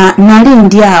nga nali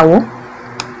ndi awo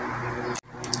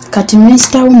kati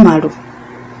Mr. Umaru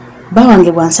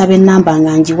bawange bwansaba ennamba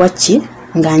nga njiwa ki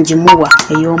nga njimuwa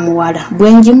ey'omuwala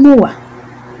bwe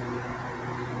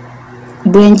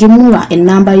njimuwa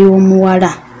ennamba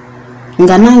y'omuwala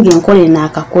nga nange nkole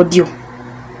n'akakodyo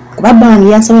kuba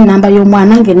bangi yansaba ennamba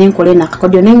y'omwana nange nenkole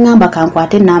n'akakodyo neŋŋamba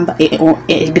kankwate ennamba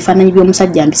ebifaananyi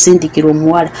by'omusajja mbisindikira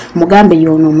omuwala mugambe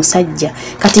y'ono omusajja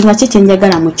kati nga ki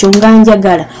kyenjagala mukyo nga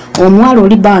njagala omuwala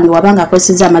oli bangi wabanga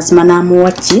akozesezza amazima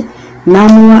n'amuwa ki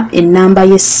n'amuwa ennamba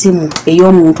y'essimu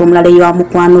ey'omuntu omulala eya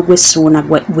mukwano gwe Suuna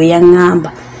gwe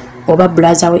yaŋŋamba oba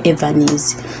brother we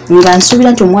Evans nga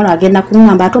nsuubira nti omuwala agenda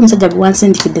kuŋŋamba ate omusajja gwe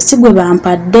wansindikidde si gwe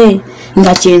bampadde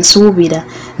nga kyensuubira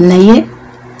naye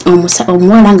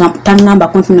omuwala nga taŋŋamba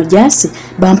kontino jasi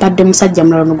bampadde musajja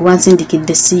mulala no gwe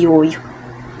wansindikidde si y'oyo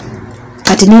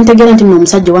kati nentegeera nti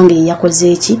omusajja wange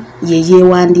yeyakoze eki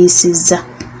yeyeewandiisizza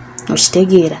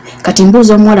okitegeera kati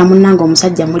mbuuza omuwala munnanga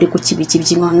omusajja muli ku kibi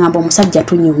ngamba omusajja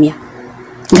tunyumya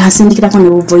nga nsindikirako ne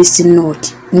voice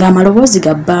note nga amaloboozi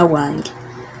ga bba wange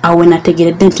awo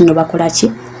nategeredde nti no bakola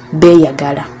ki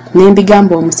beyagala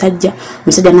nembigamba omusajja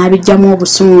n'abijjamu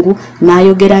obusungu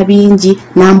n'ayogera bingi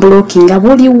n'ambulookinga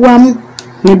buli wamu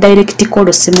ne direct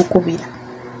call simukubira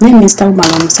ne Mr.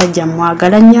 Umaru omusajja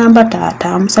mwagala nyamba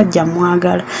taata omusajja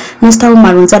mwagala Mr.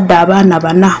 Umaru nzadde abaana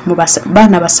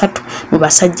baana basatu mu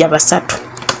basajja basatu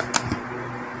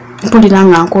mpulira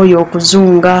nga nkooyo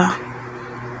okuzunga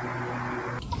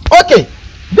okay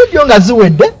video nga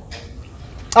ziwedde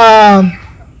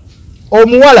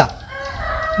omuwala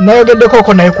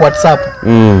nayogeddeko naye ku WhatsApp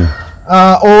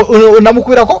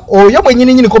namukubirako oyo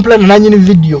bwennyini complain nanyini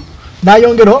video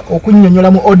nayongera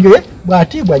okunnyonnyola mu audio ye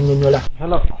bw'ati bwannyonnyola.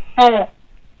 Hello.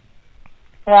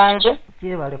 Wanje.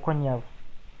 Yebaleko nnyabo.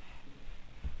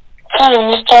 Kale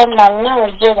Mr. Umaru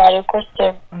nawe yebaleko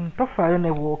ssebo. Tofaayo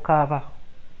ne bw'okaaba.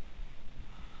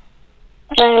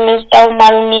 Mr.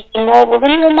 Umaru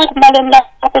n'obulumi okumala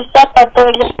ennaku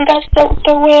kusapatolya nga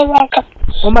teweebaka.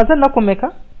 Omaze ennaku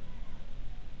mmeka?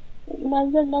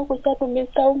 Maze ennaku ssatu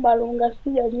Mr. Umaru nga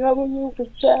siyanywa bunyuvu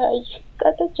caayi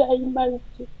kate caayi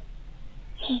mazzi.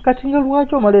 Kati nga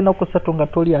lwaki omala ennaku ssatu nga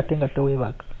toli ate nga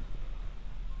teweebaka?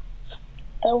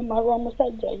 Mr. Umaru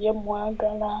omusajja ye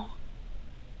mwagala.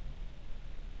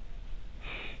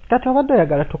 Kati obadde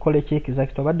oyagala tukole ki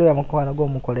exactly? Obadde oyamukwano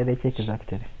gw'omukolera ki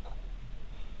exactly?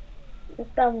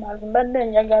 Mr. Umaru mbadde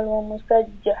njagala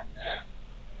omusajja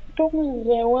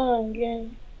tumuze wange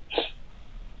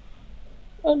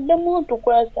oddemu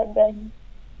otukwasaganye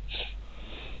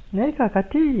naye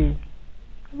kakati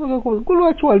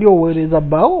lwaki wali oweereza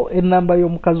bbaawo ennamba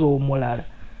y'omukazi omulala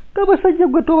ng'abasajja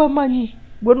gwe tobamanyi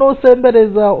gwe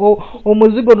n'osembereza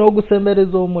omuzigo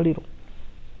n'ogusembereza omuliro.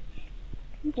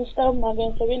 Mr. Umaru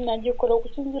ensobi nagikola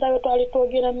okusinziira bwe twali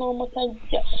twogera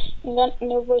n'omusajja nga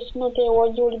ne voice note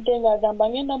ewogiwulidde ng'agamba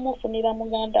ngenda mufunira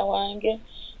muganda wange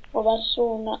oba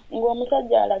Suuna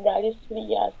ng'omusajja alaga ali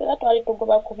serious era twali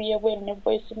tugoba ku byebweru ne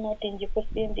voice note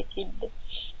ngikusindikidde.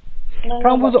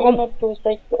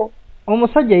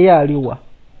 Omusajja ye aliwa?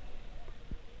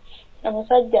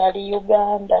 Omusajja ali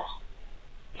Uganda.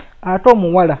 Ate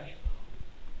omuwala?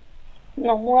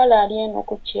 Omuwala ali eno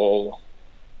ku Kyeyo.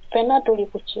 Fena tuli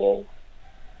ku Kyeyo.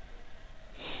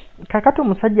 Kakati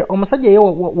omusajja ye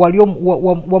wali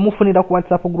wamufunira ku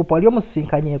WhatsApp group wali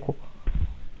omusisinkanyeeko?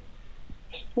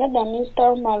 Nedda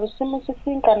Mr. Umaru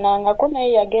simusisinkanangako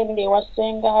naye yagenda ewa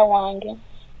ssenga wange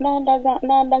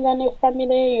n'andaga ne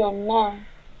famire ye yonna.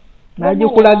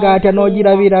 N'agikulaga atya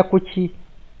n'ogirabira ku ki?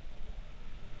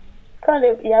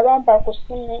 Kale yabampa ku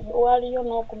ssimu waliyo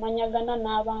n'okumanyagana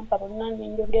n'abampa bonna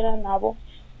nenjogera nabo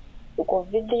ku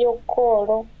video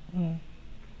call.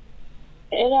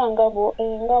 Era nga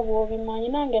bw'obimanyi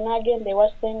nange n'agenda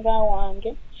ewa ssenga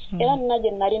wange era nina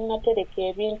gye nali natereka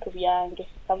ebintu byange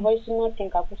ka voice note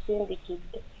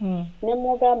nkakusindikidde ne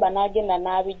mugamba n'agenda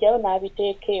n'abijjayo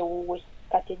n'abiteeka ewuwe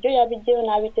kati jjo yabijjayo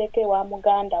n'abiteeka ewa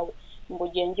muganda we mbu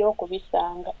gye nja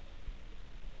okubisanga.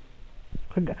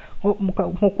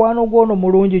 Mukwano gw'ono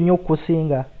mulungi nnyo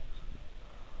okusinga.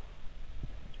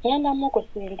 Yendamu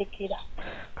okusindikira.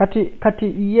 Kati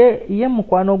ye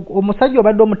mukwano omusajja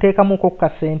obadde omuteekamuko ku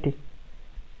kasente?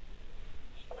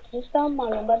 Mr.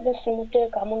 Umaru mbadde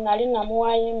simuteekamu nali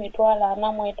namuwaayo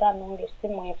 $45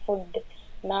 ng'essimu efudde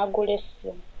n'agula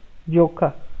essimu.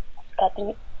 Gyokka?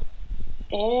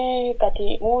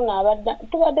 Kati uno abadde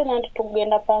tubadde nanti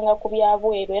tugenda panga ku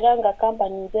byabweru era nga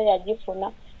kampani nze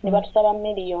yagifuna ne batusaba $4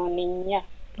 million.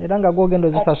 Era nga gw'ogenda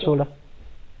ozisasula?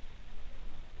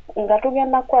 nga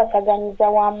tugenda kwasaganyiza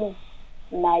wamu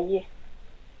naye.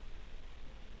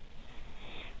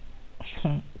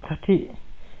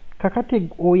 Kakati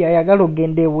oyo ayagala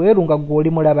ogenda ebweru nga gwe oli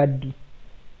mulaba ddi?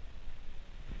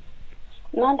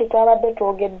 Nanti twabadde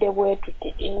twogedde bwe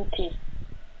tuti nti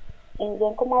nze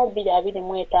nkomawo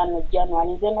 2025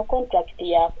 January nze no contract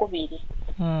ya 2.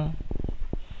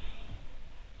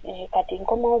 Kati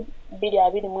nkomawo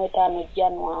 2025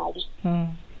 January.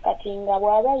 Kati nga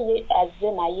bw'aba ye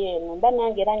azze naye eno mba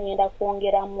nange era ngenda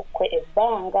kwongeramu kwe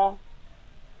ebbanga.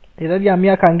 Era lya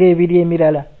myaka ng'ebiri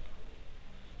emirala.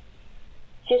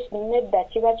 Nedda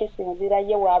kiba kisinzira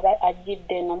ye waba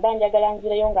ajjidde eno mba njagala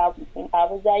nzireyo nga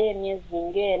abuzaayo emyezi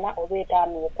ng'ena oba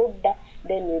 5 okudda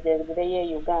then nze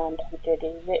nzireyo Uganda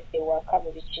ntereze ewaka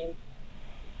buli kimu.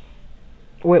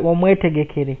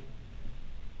 Omwetegekere.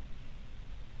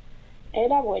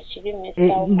 Era bwekiri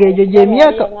ng'egyo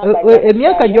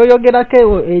emyaka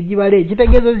gy'oyogerako egibala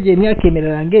ekitegeeza gy'emyaka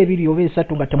emirala ng'ebiri oba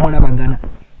 3 nga temulabagana.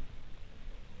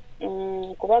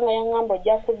 Kubanga yaŋŋamba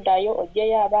ojja kuddayo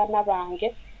ojjeyo abaana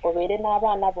bange obeere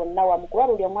n'abaana bonna wamu kuba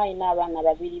buli omu alina abaana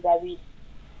 2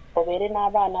 obeere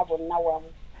n'abaana bonna wamu.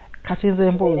 Kati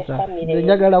nze mbuuza nze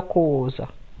njagala kuwuuza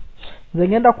nze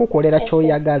ngenda kukolera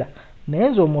ky'oyagala naye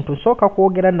nze omuntu nsooka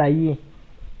kwogera naye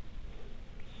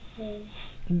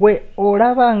gwe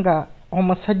olaba nga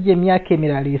omusajja emyaka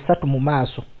emirala 3 mu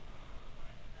maaso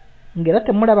ng'era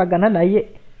temulabagana naye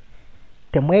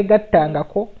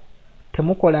temwegattangako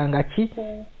temukolanga ki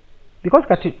because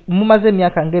kati mumaze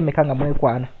emyaka ng'emeka nga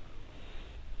mwekwana?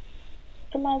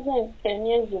 Tumaze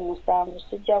emyezi 7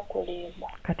 sijja kulimba.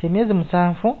 Kati emyezi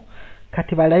 7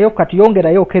 kati balayo kati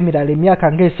yongerayo emirala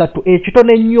emyaka nga3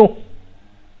 ekitone nnyo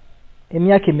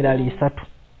emyaka emirala 3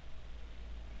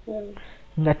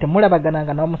 nga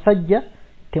temulabagananga n'omusajja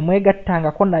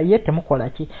temwegattangako naye temukola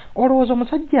ki? Olowooza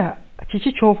omusajja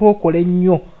kiki ky'oba okola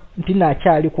ennyo nti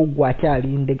naakyali ku ggwe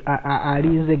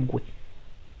alinze ggwe?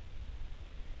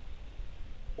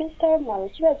 Mr.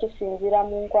 kiba kisinzira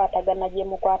mu nkwatagana gye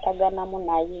mukwataganamu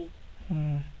naye.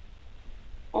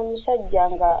 Omusajja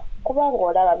nga kubanga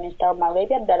olaba Mr. Omaro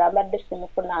ebyaddala mbadde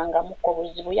simufunangamuko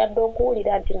buzibu yadde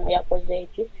okuwulira nti no yakoze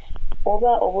eki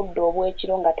oba obudde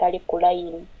obw'ekiro nga tali ku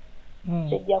layini.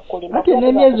 Sijja kulima. Ate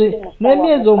n'emyezi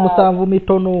 7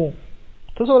 mitono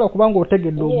tosobola kubanga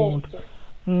otegedde omuntu.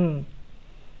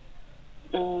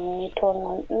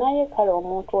 Mitono naye kale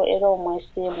omuntu era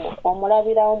omwesimbu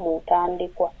omulabirawo mu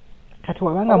ntandikwa. Kati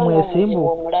wabanga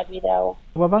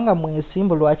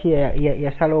mwesimbu lwaki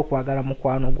yasalawo okwagala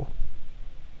mukwano gwo?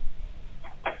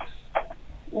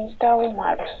 Mr.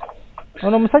 Omaro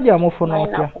ono omusajja amufuna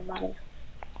otya?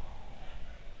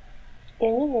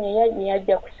 Yenyini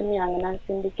yajja ku simu yange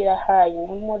nansindikira hayi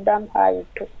mumudamu hayi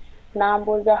tu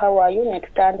nambuuza how are you ne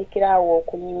tutandikira awo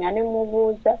okunyumya ne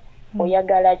mubuuza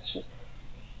oyagala ki?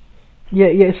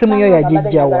 Simu yo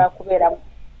yagijjawa?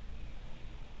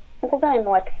 Nkugambye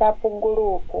mu WhatsApp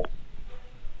group.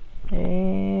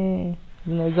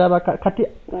 Kati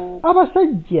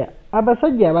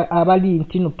abasajja abali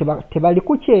ntino tebali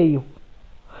ku kyeyo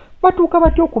batuuka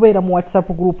batya okubeera mu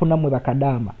WhatsApp group nammwe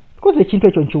bakadaama? Koze ekintu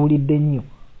ekyo nkiwulidde nnyo.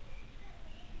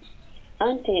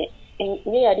 Anti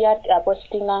ye yali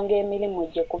apostinganga emirimu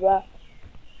gye kuba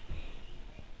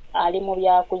ali mu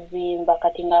byakuzimba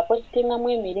kati ng'apostingamu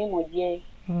emirimu gye.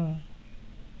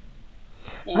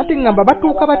 Ati ngamba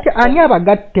batuuka batya ani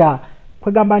abagatta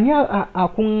kwegamba ani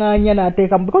akuŋŋaanya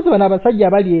n'ateekamu because bano abasajja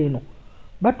abali eno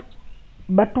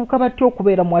batuuka batya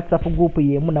okubeera mu WhatsApp group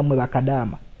y'emu nammwe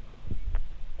bakadaama?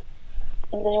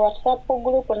 Nze WhatsApp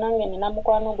group nange nina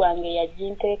mukwano gwange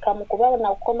yaginteekamu kuba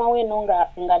nakukomawo eno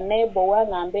nga neebowa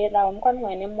nga mbeerawo mukwano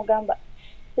gwange ne mugamba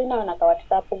sinawo naka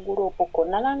WhatsApp group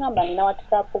konna nangamba nina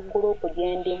WhatsApp group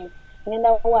gye ndimu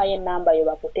ngenda kuwaayo ennamba yo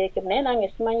bakuteekemu naye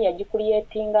nange simanyi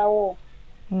yagikuliyetingawo.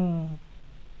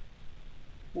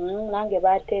 Nange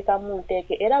baateekamu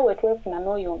nteeke era wetwefuna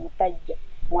n'oyo omusajja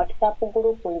mu WhatsApp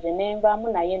group nze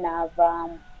nenvaamu naye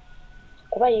n'avaamu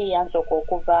kuba ye yansooka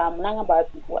okuvaamu nangamba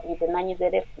nze nanyize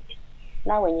left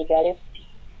naawe nyiga left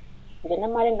nze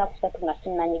namala ennaku 3 nga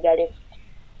sinnanyiga left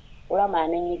olamala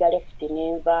nenyiga left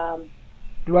nenvaamu.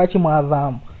 Lwaki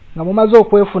mwavaamu nga mumaze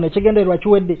okwefuna ekigendererwa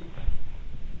kiwedde?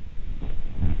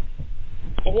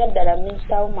 Ebyaddala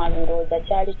Mr. Omaro ndowooza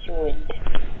kyali kiwedde.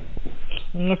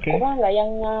 Kubanga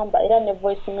yaŋŋamba era ne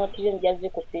voice note ze njazi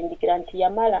kusindikira nti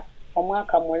yamala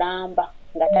omwaka mulamba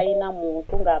nga talina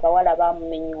muntu ng'abawala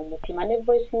baamumenya omutima ne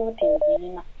voice note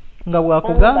nzirina. Nga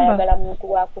bwakugamba ayagala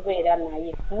muntu wakubeera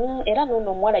naye era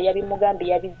n'ono omuwala yabimugambye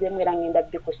yabizzeemu era ngenda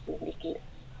bikusindikira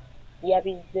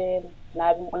yabizzeemu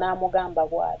n'amugamba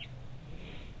bw'atyo.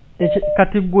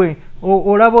 kati gwe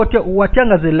olaba otya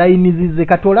watya ze line zize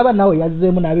kati olaba nawe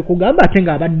yazzeemu nabikugamba ate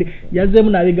nga abadde yazzeemu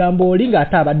nabigamba oli nga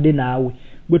ate abadde naawe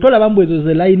gwe tolaba mbu ezo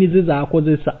ze line zize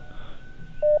akozesa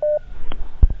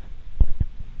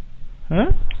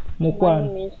mukwano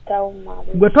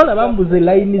gwe tolaba mbu ze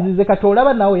line zize kati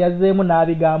olaba nawe yazzeemu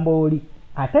nabigamba oli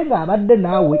ate nga abadde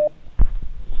naawe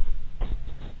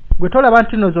gwe tolaba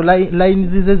nti nozo line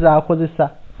zize zaakozesa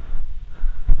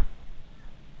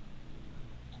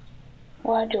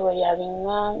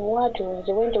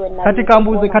kati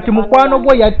kambuuze kati mukwano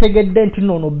gwo yategedde nti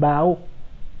nono bbaawo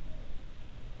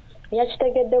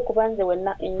yakitegedde kuba nze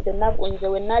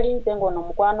wenali nze ng'ono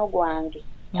mukwano gwange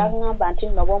taŋŋamba nti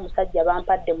nno omusajja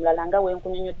bampadde mulala nga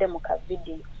wenkunyonyodde mu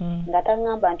kavidiyo nga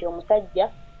taŋŋamba nti omusajja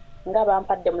nga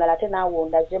bampadde mulala ate naawe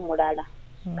ondaze mulala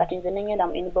kati nze nengenda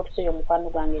mu inbox eyo mukwano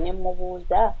gwange ne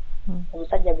mubuuza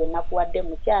omusajja gwe nakuwadde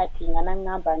mu kyati nga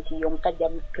naŋŋamba nti ye omusajja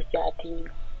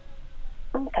tukyatinga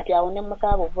kati awo ne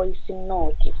musaba voice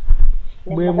note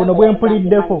bwe buno bwe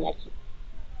mpuliddeko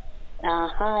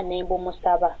ne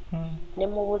mbumusaba ne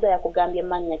mubuuza yakugambye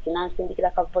mannya ki nansindikira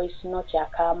ka voice note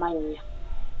akamanya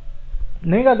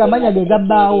naye nga gamanya ge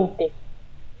gabbaawo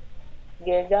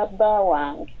ge gabbaawo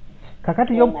wange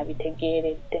kakati yo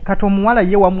nabitegeeredde kati omuwala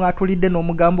ye wamwatulidde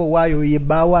n'omugambo waayo ye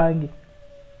bba wange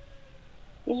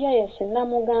ye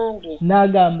sinamugambye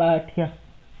n'agamba atya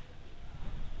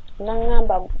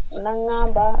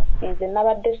naŋŋamba nze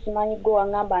nabadde simanyi gwe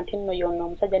waŋŋamba nti nno yonna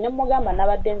omusajja ne mugamba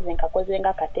nabadde nze nkakoze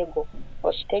nga katego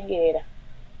okitegeera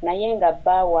naye nga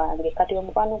bba wange kati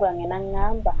omukwano gwange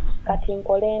naŋŋamba kati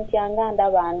nkole ntya nga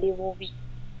ndaba ndi bubi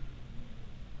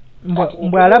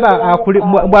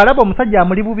bw'alaba omusajja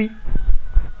amuli bubi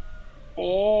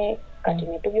kati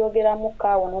ne tubyogeramu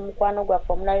kaawo n'omukwano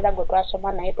gwaffe omulalira gwe twasoma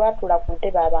naye twatula ku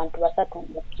ntebe abantu 3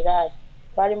 mu kiraasi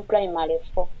twali mu primary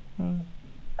 4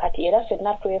 kati era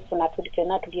ffenna twefuna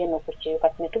ffenna tuli eno ku kyeyo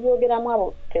kati ne tubyogeramu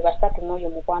abo ffe 3 n'oyo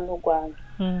mukwano gwange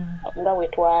nga we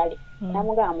twali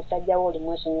namugamba musajja we oli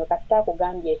mwesonyiwe kati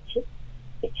taakugambye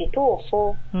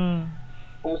ekituufu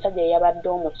omusajja yabadde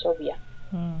omusobya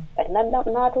kati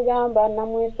n'atugamba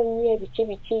namwesonyiye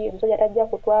biki omusajja tajja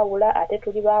kutwawula ate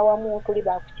tuli bawamu tuli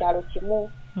ba ku kyalo kimu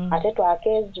ate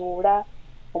twakeezuula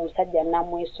omusajja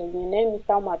namwesonyiye naye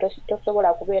misamu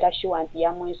tosobola kubeera shuwa nti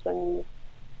yamwesonyiye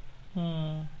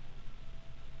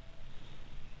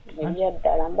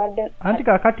ebyaddala mbadde anti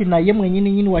kakati naye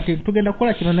mwenyini nyini wate tugenda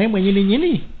kukola kino naye mwenyini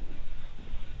nyini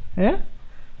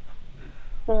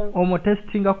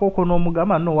omutestingako okwo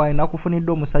n'omugamba no waaye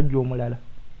nakufunidde omusajja omulala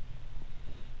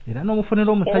era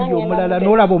n'omufunira omusajja omulala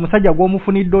n'olaba omusajja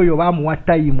gw'omufunidde oyo baamuwa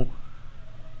tayimu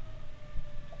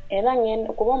era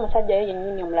kuba omusajja ye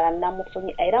yennyini omulala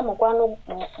namufunye era mukwano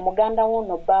muganda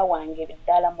wono bba wange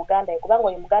ddala muganda we kubanga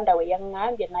oyo muganda we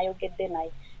yaŋŋambye nayogedde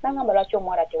naye naŋŋamba lwaki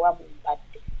omuwala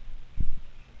tewamumpadde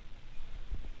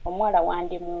omuwala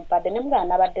wandi mumpadde ne muganda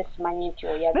nabadde simanyi nti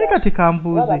oyagala naye kati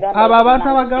kambuuze abo abantu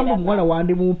abagamba omuwala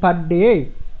wandi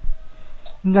mumpadde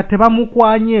nga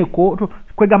tebamukwanyeeko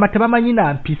kwegamba tebamanyi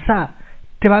nampisa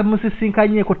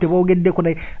tebamusisinkanyeko teboogeddeko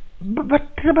naye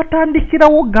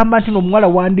batandikirawo gamba nti n'omuwala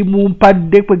wandi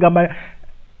mumpadde kwegamba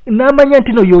n'amanya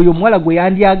nti no yoyo omuwala gwe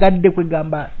yandyagadde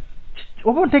kwegamba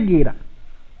oba ontegeera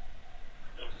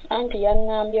anti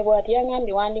yaŋŋambye bw'ati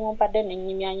yaŋŋambye wandi mumpadde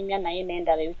nenyimyanyimya naye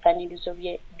n'endaba ebifanirizo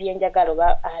byenjagala oba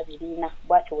abirina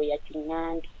bw'ati we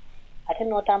yakiŋŋambye ate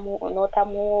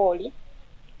n'otamuwa oli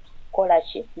kola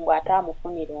ki bw'ate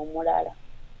amufunire omulala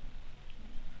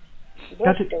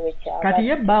kati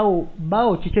ye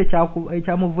bbaawo kiki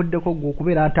ekyamuvuddeko gwe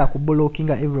okubeera nti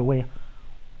akublockinga everywhere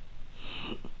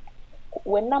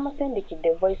we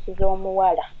namusindikidde voice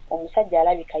z'omuwala omusajja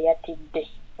alabika yatidde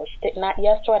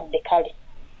yaswadde kale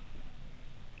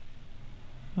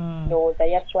ndowooza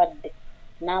yaswadde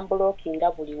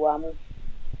nambulokinga buli wamu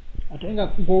ate nga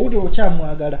ng'owulira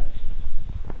okyamwagala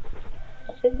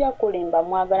sijja kulimba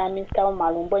mwagala Mr.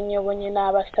 Omalu mbonyebonye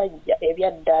n'abasajja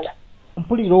ebyaddala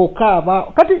mpulira okaaba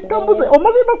kati kambuze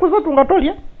omazima kuzatunga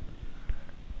tolya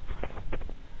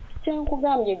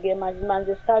kyenkugambye ge mazima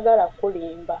nze saagala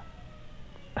kulimba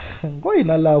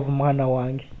ng'olina love mwana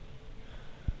wange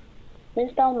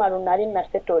Mr. Omalu nali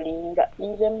nasetolinga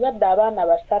nze muzadde abaana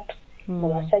 3 mu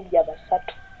basajja 3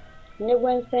 ne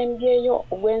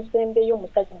gwensembyeyo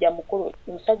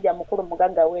musajja mukulu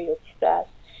mugagga weeyo kisaasi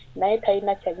naye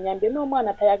talina kyanyambye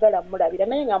n'omwana tayagala mulabira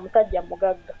naye nga musajja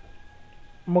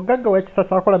mugagga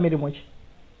w'ekisasa akola mirimu ki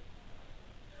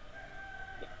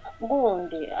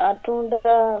gundi atunda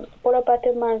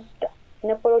property master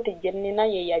ne poloti gye nnina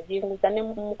ye yajinguza ne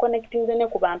muconnectinze ne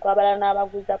ku bantu abalala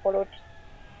n'abaguza poloti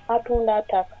atunda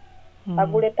attaka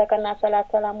agula ettaka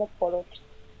n'asalaasalamu poloti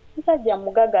musajja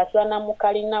mugaga asana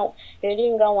mukalina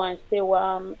eringa wansi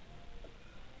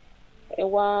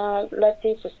ewa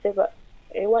Latifu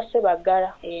ewa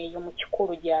Sebagala eyo mu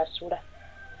kikulu gy'asula.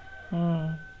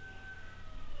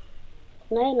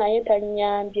 Naye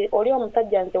tanyambye oli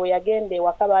omusajja nze we yagenda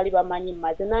ewaka baali bamanyi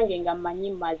maze nange nga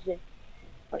mmanyi maze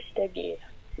okitegeera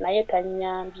naye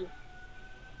tanyambye.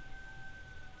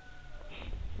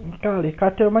 Kale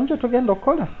kati omanyi kye tugenda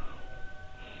okukola?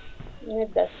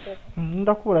 Nedda se.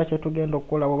 Ndakubula kye tugenda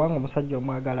okukola bw'obanga omusajja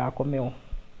omwagala akomewo.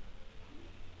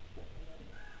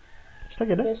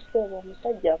 Kitegedde? Ese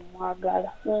omusajja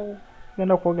mwagala.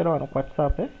 Genda kwogera wano ku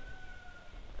WhatsApp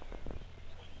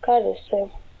Kale se.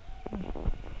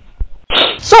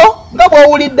 So nga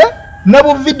bw'owulidde ne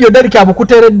bu video Derek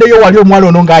abukuteereddeyo wali omwala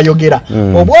ono ng'ayogera.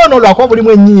 Obwono lwakuba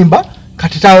bulimu ennyimba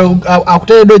kati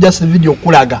akuteereddeyo just video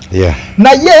okulaga.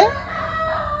 Naye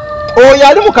oyo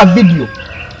ali mu ka video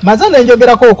maze ne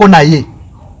njogerako oko naye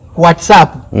ku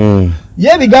WhatsApp.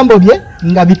 Ye ebigambo bye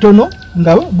nga bitono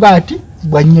nga bw'ati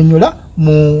bwannyonnyola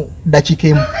mu dakiika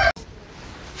emu.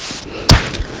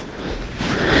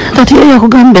 Kati ye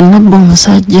yakugambye nabba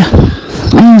omusajja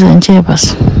ayinza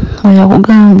nkyebasa oyo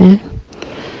yakugambye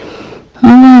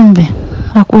mugambe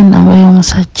akuwa ennamba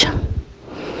y'omusajja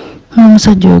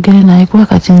n'omusajja oyogere naye kuba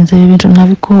kati nze ebintu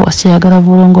nabikoowa siyagala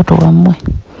bulongoto wammwe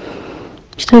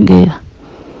kitegeera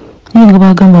naye nga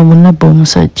bagamba mbu nabba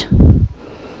omusajja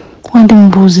wandi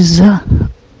mubuuzizza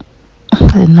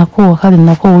kale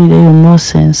nakowulira eyo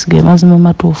nonsense ge mazima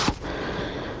matuufu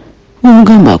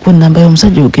mugamba akuwa ennamba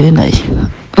y'omusajja oyogere naye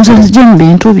nze nzijemu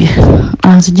bintu bye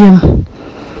anzijemu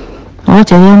oba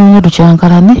kyali anoonya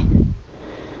tukyankalane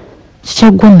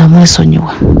kikyaggwa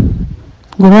namwesonyiwa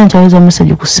gweba nkyaweza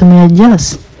message ku ssimu ya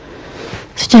Jazz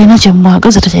sikyalina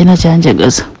kyemwagaza takyalina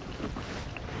kyanjagaza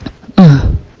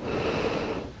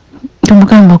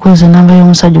tumugamba kweza namba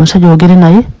y'omusajja omusajja ogere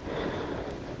naye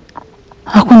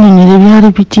akunyonyera ebyali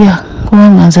bitya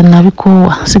kubanga nze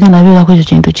nabikoowa sigenda beerako ekyo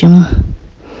kintu kimu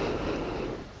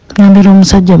nambira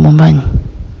omusajja mumanyi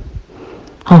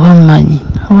oba mmanyi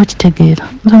oba kitegeera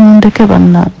nze mundeke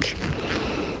bannange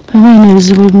alina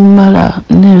ebizibu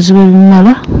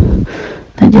ebimala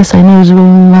najjasa alina ebizibu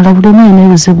ebimala buli omu alina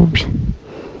ebizibu bye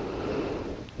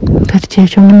kati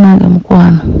kyekyo munnange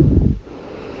mukwano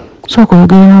sooka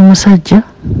oyogere n'omusajja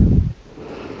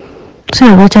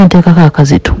siraba kyanteekako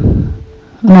akazito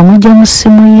namujja mu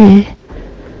ssimu ye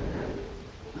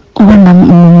oba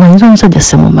namumanyiza omusajja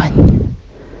simumanyi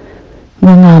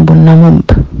ngamba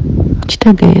namumba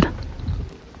kitegeera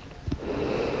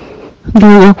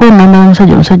yakwena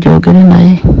n'omusajja omusajja ogere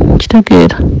naye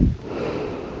kitegeera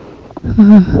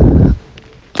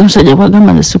omusajja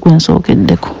bwagamba nze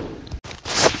sikwensookeddeko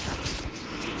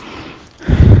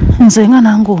nze nga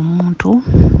nange omuntu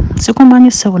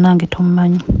sikumanyi ssebo nange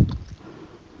tomumanyi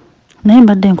naye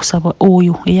mbadde nkusaba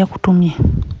oyo eyakutumye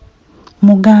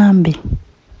mugambe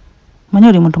manyi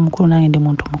oli muntu mukulu nange ndi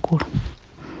muntu mukulu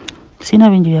sina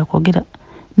bingi byakwogera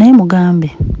naye mugambe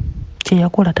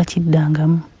kyeyakola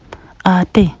takiddangamu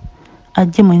ate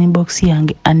ajje mu inbox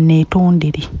yange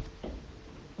anneetondere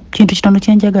kintu kitono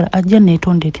kyenjagala ajje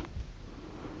anneetondere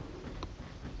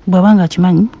bw'abanga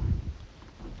akimanyi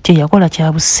kyeyakola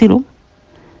kya busiru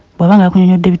bw'abanga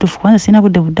akunyonyodde bituufu kubanga sina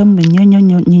budde buddamu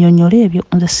nyinyonyole ebyo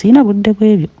nze sina budde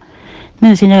bwebyo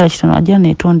naye kyenjagala kitono ajje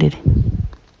anneetondere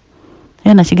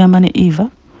era nakigamba ne Eva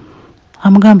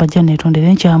amugamba ajja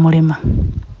neetondere nkyamulema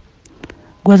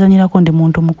gwazanyirako ndi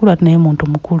muntu mukulu ate naye muntu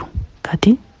mukulu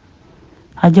kati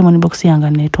ajja mu inbox yange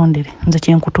neetondere nze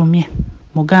kyenkutumye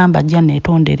mugamba ajja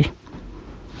neetondere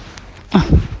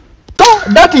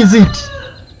that is it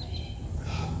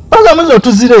programu zo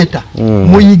tuzireeta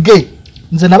muyige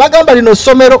nze nabagamba lino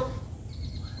ssomero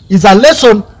is a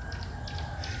lesson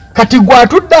kati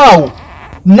gwatuddeawo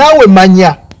naawe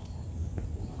manya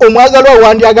omwagalwa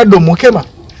wandyagadde omukema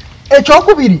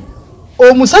ekyokubiri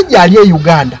omusajja ali e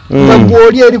Uganda nga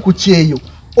gwoli eri ku kyeyo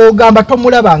ogamba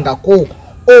tomulabangako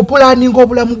opulaninga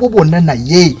obulamu bwo bwonna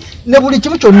naye ne buli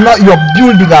kimu kyonna you are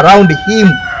building around him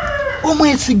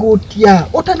omwesiga otya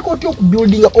otandika otya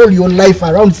okubuilding all your life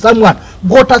around someone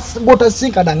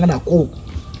gotasinkananga nako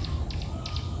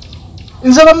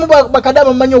nze bamu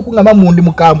bakadama manyi okungamba mundi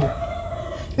mukambu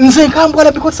nze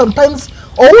nkambwala because sometimes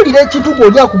owulira ekintu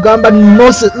ng'oli akugamba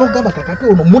nogamba kakati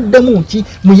ono muddemu ki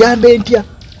muyambe ntya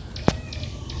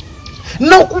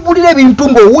n'okubulira ebintu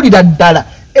ng'owulira ddala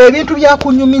ebintu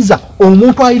byakunyumiza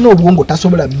omuntu alina obwongo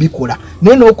tasobola bikola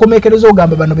naye n'okomekereza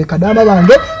ogamba bano bekadama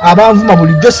bange abanvuma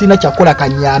bulijjo sirina kyakola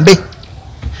kanyambe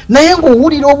naye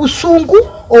ng'owulira obusungu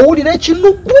owulira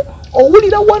ekinuku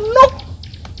owulira wanno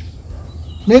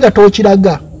naye nga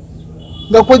tookiraga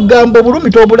nga kwegamba bulumi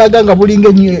tobulaga nga bulinga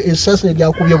ennyo essasi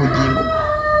eryakubye bugingo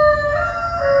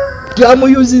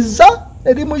tyamuyuzizza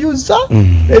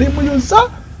erimuyuza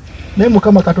naye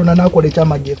Mukama Katonda n'akola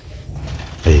ekyamagero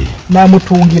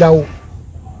n'amutungirawo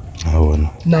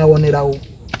n'awonerawo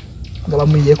nga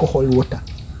bamuyiyeko holy water.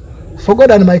 For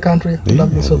God and my country, I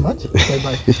love you so much. Bye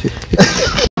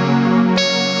bye.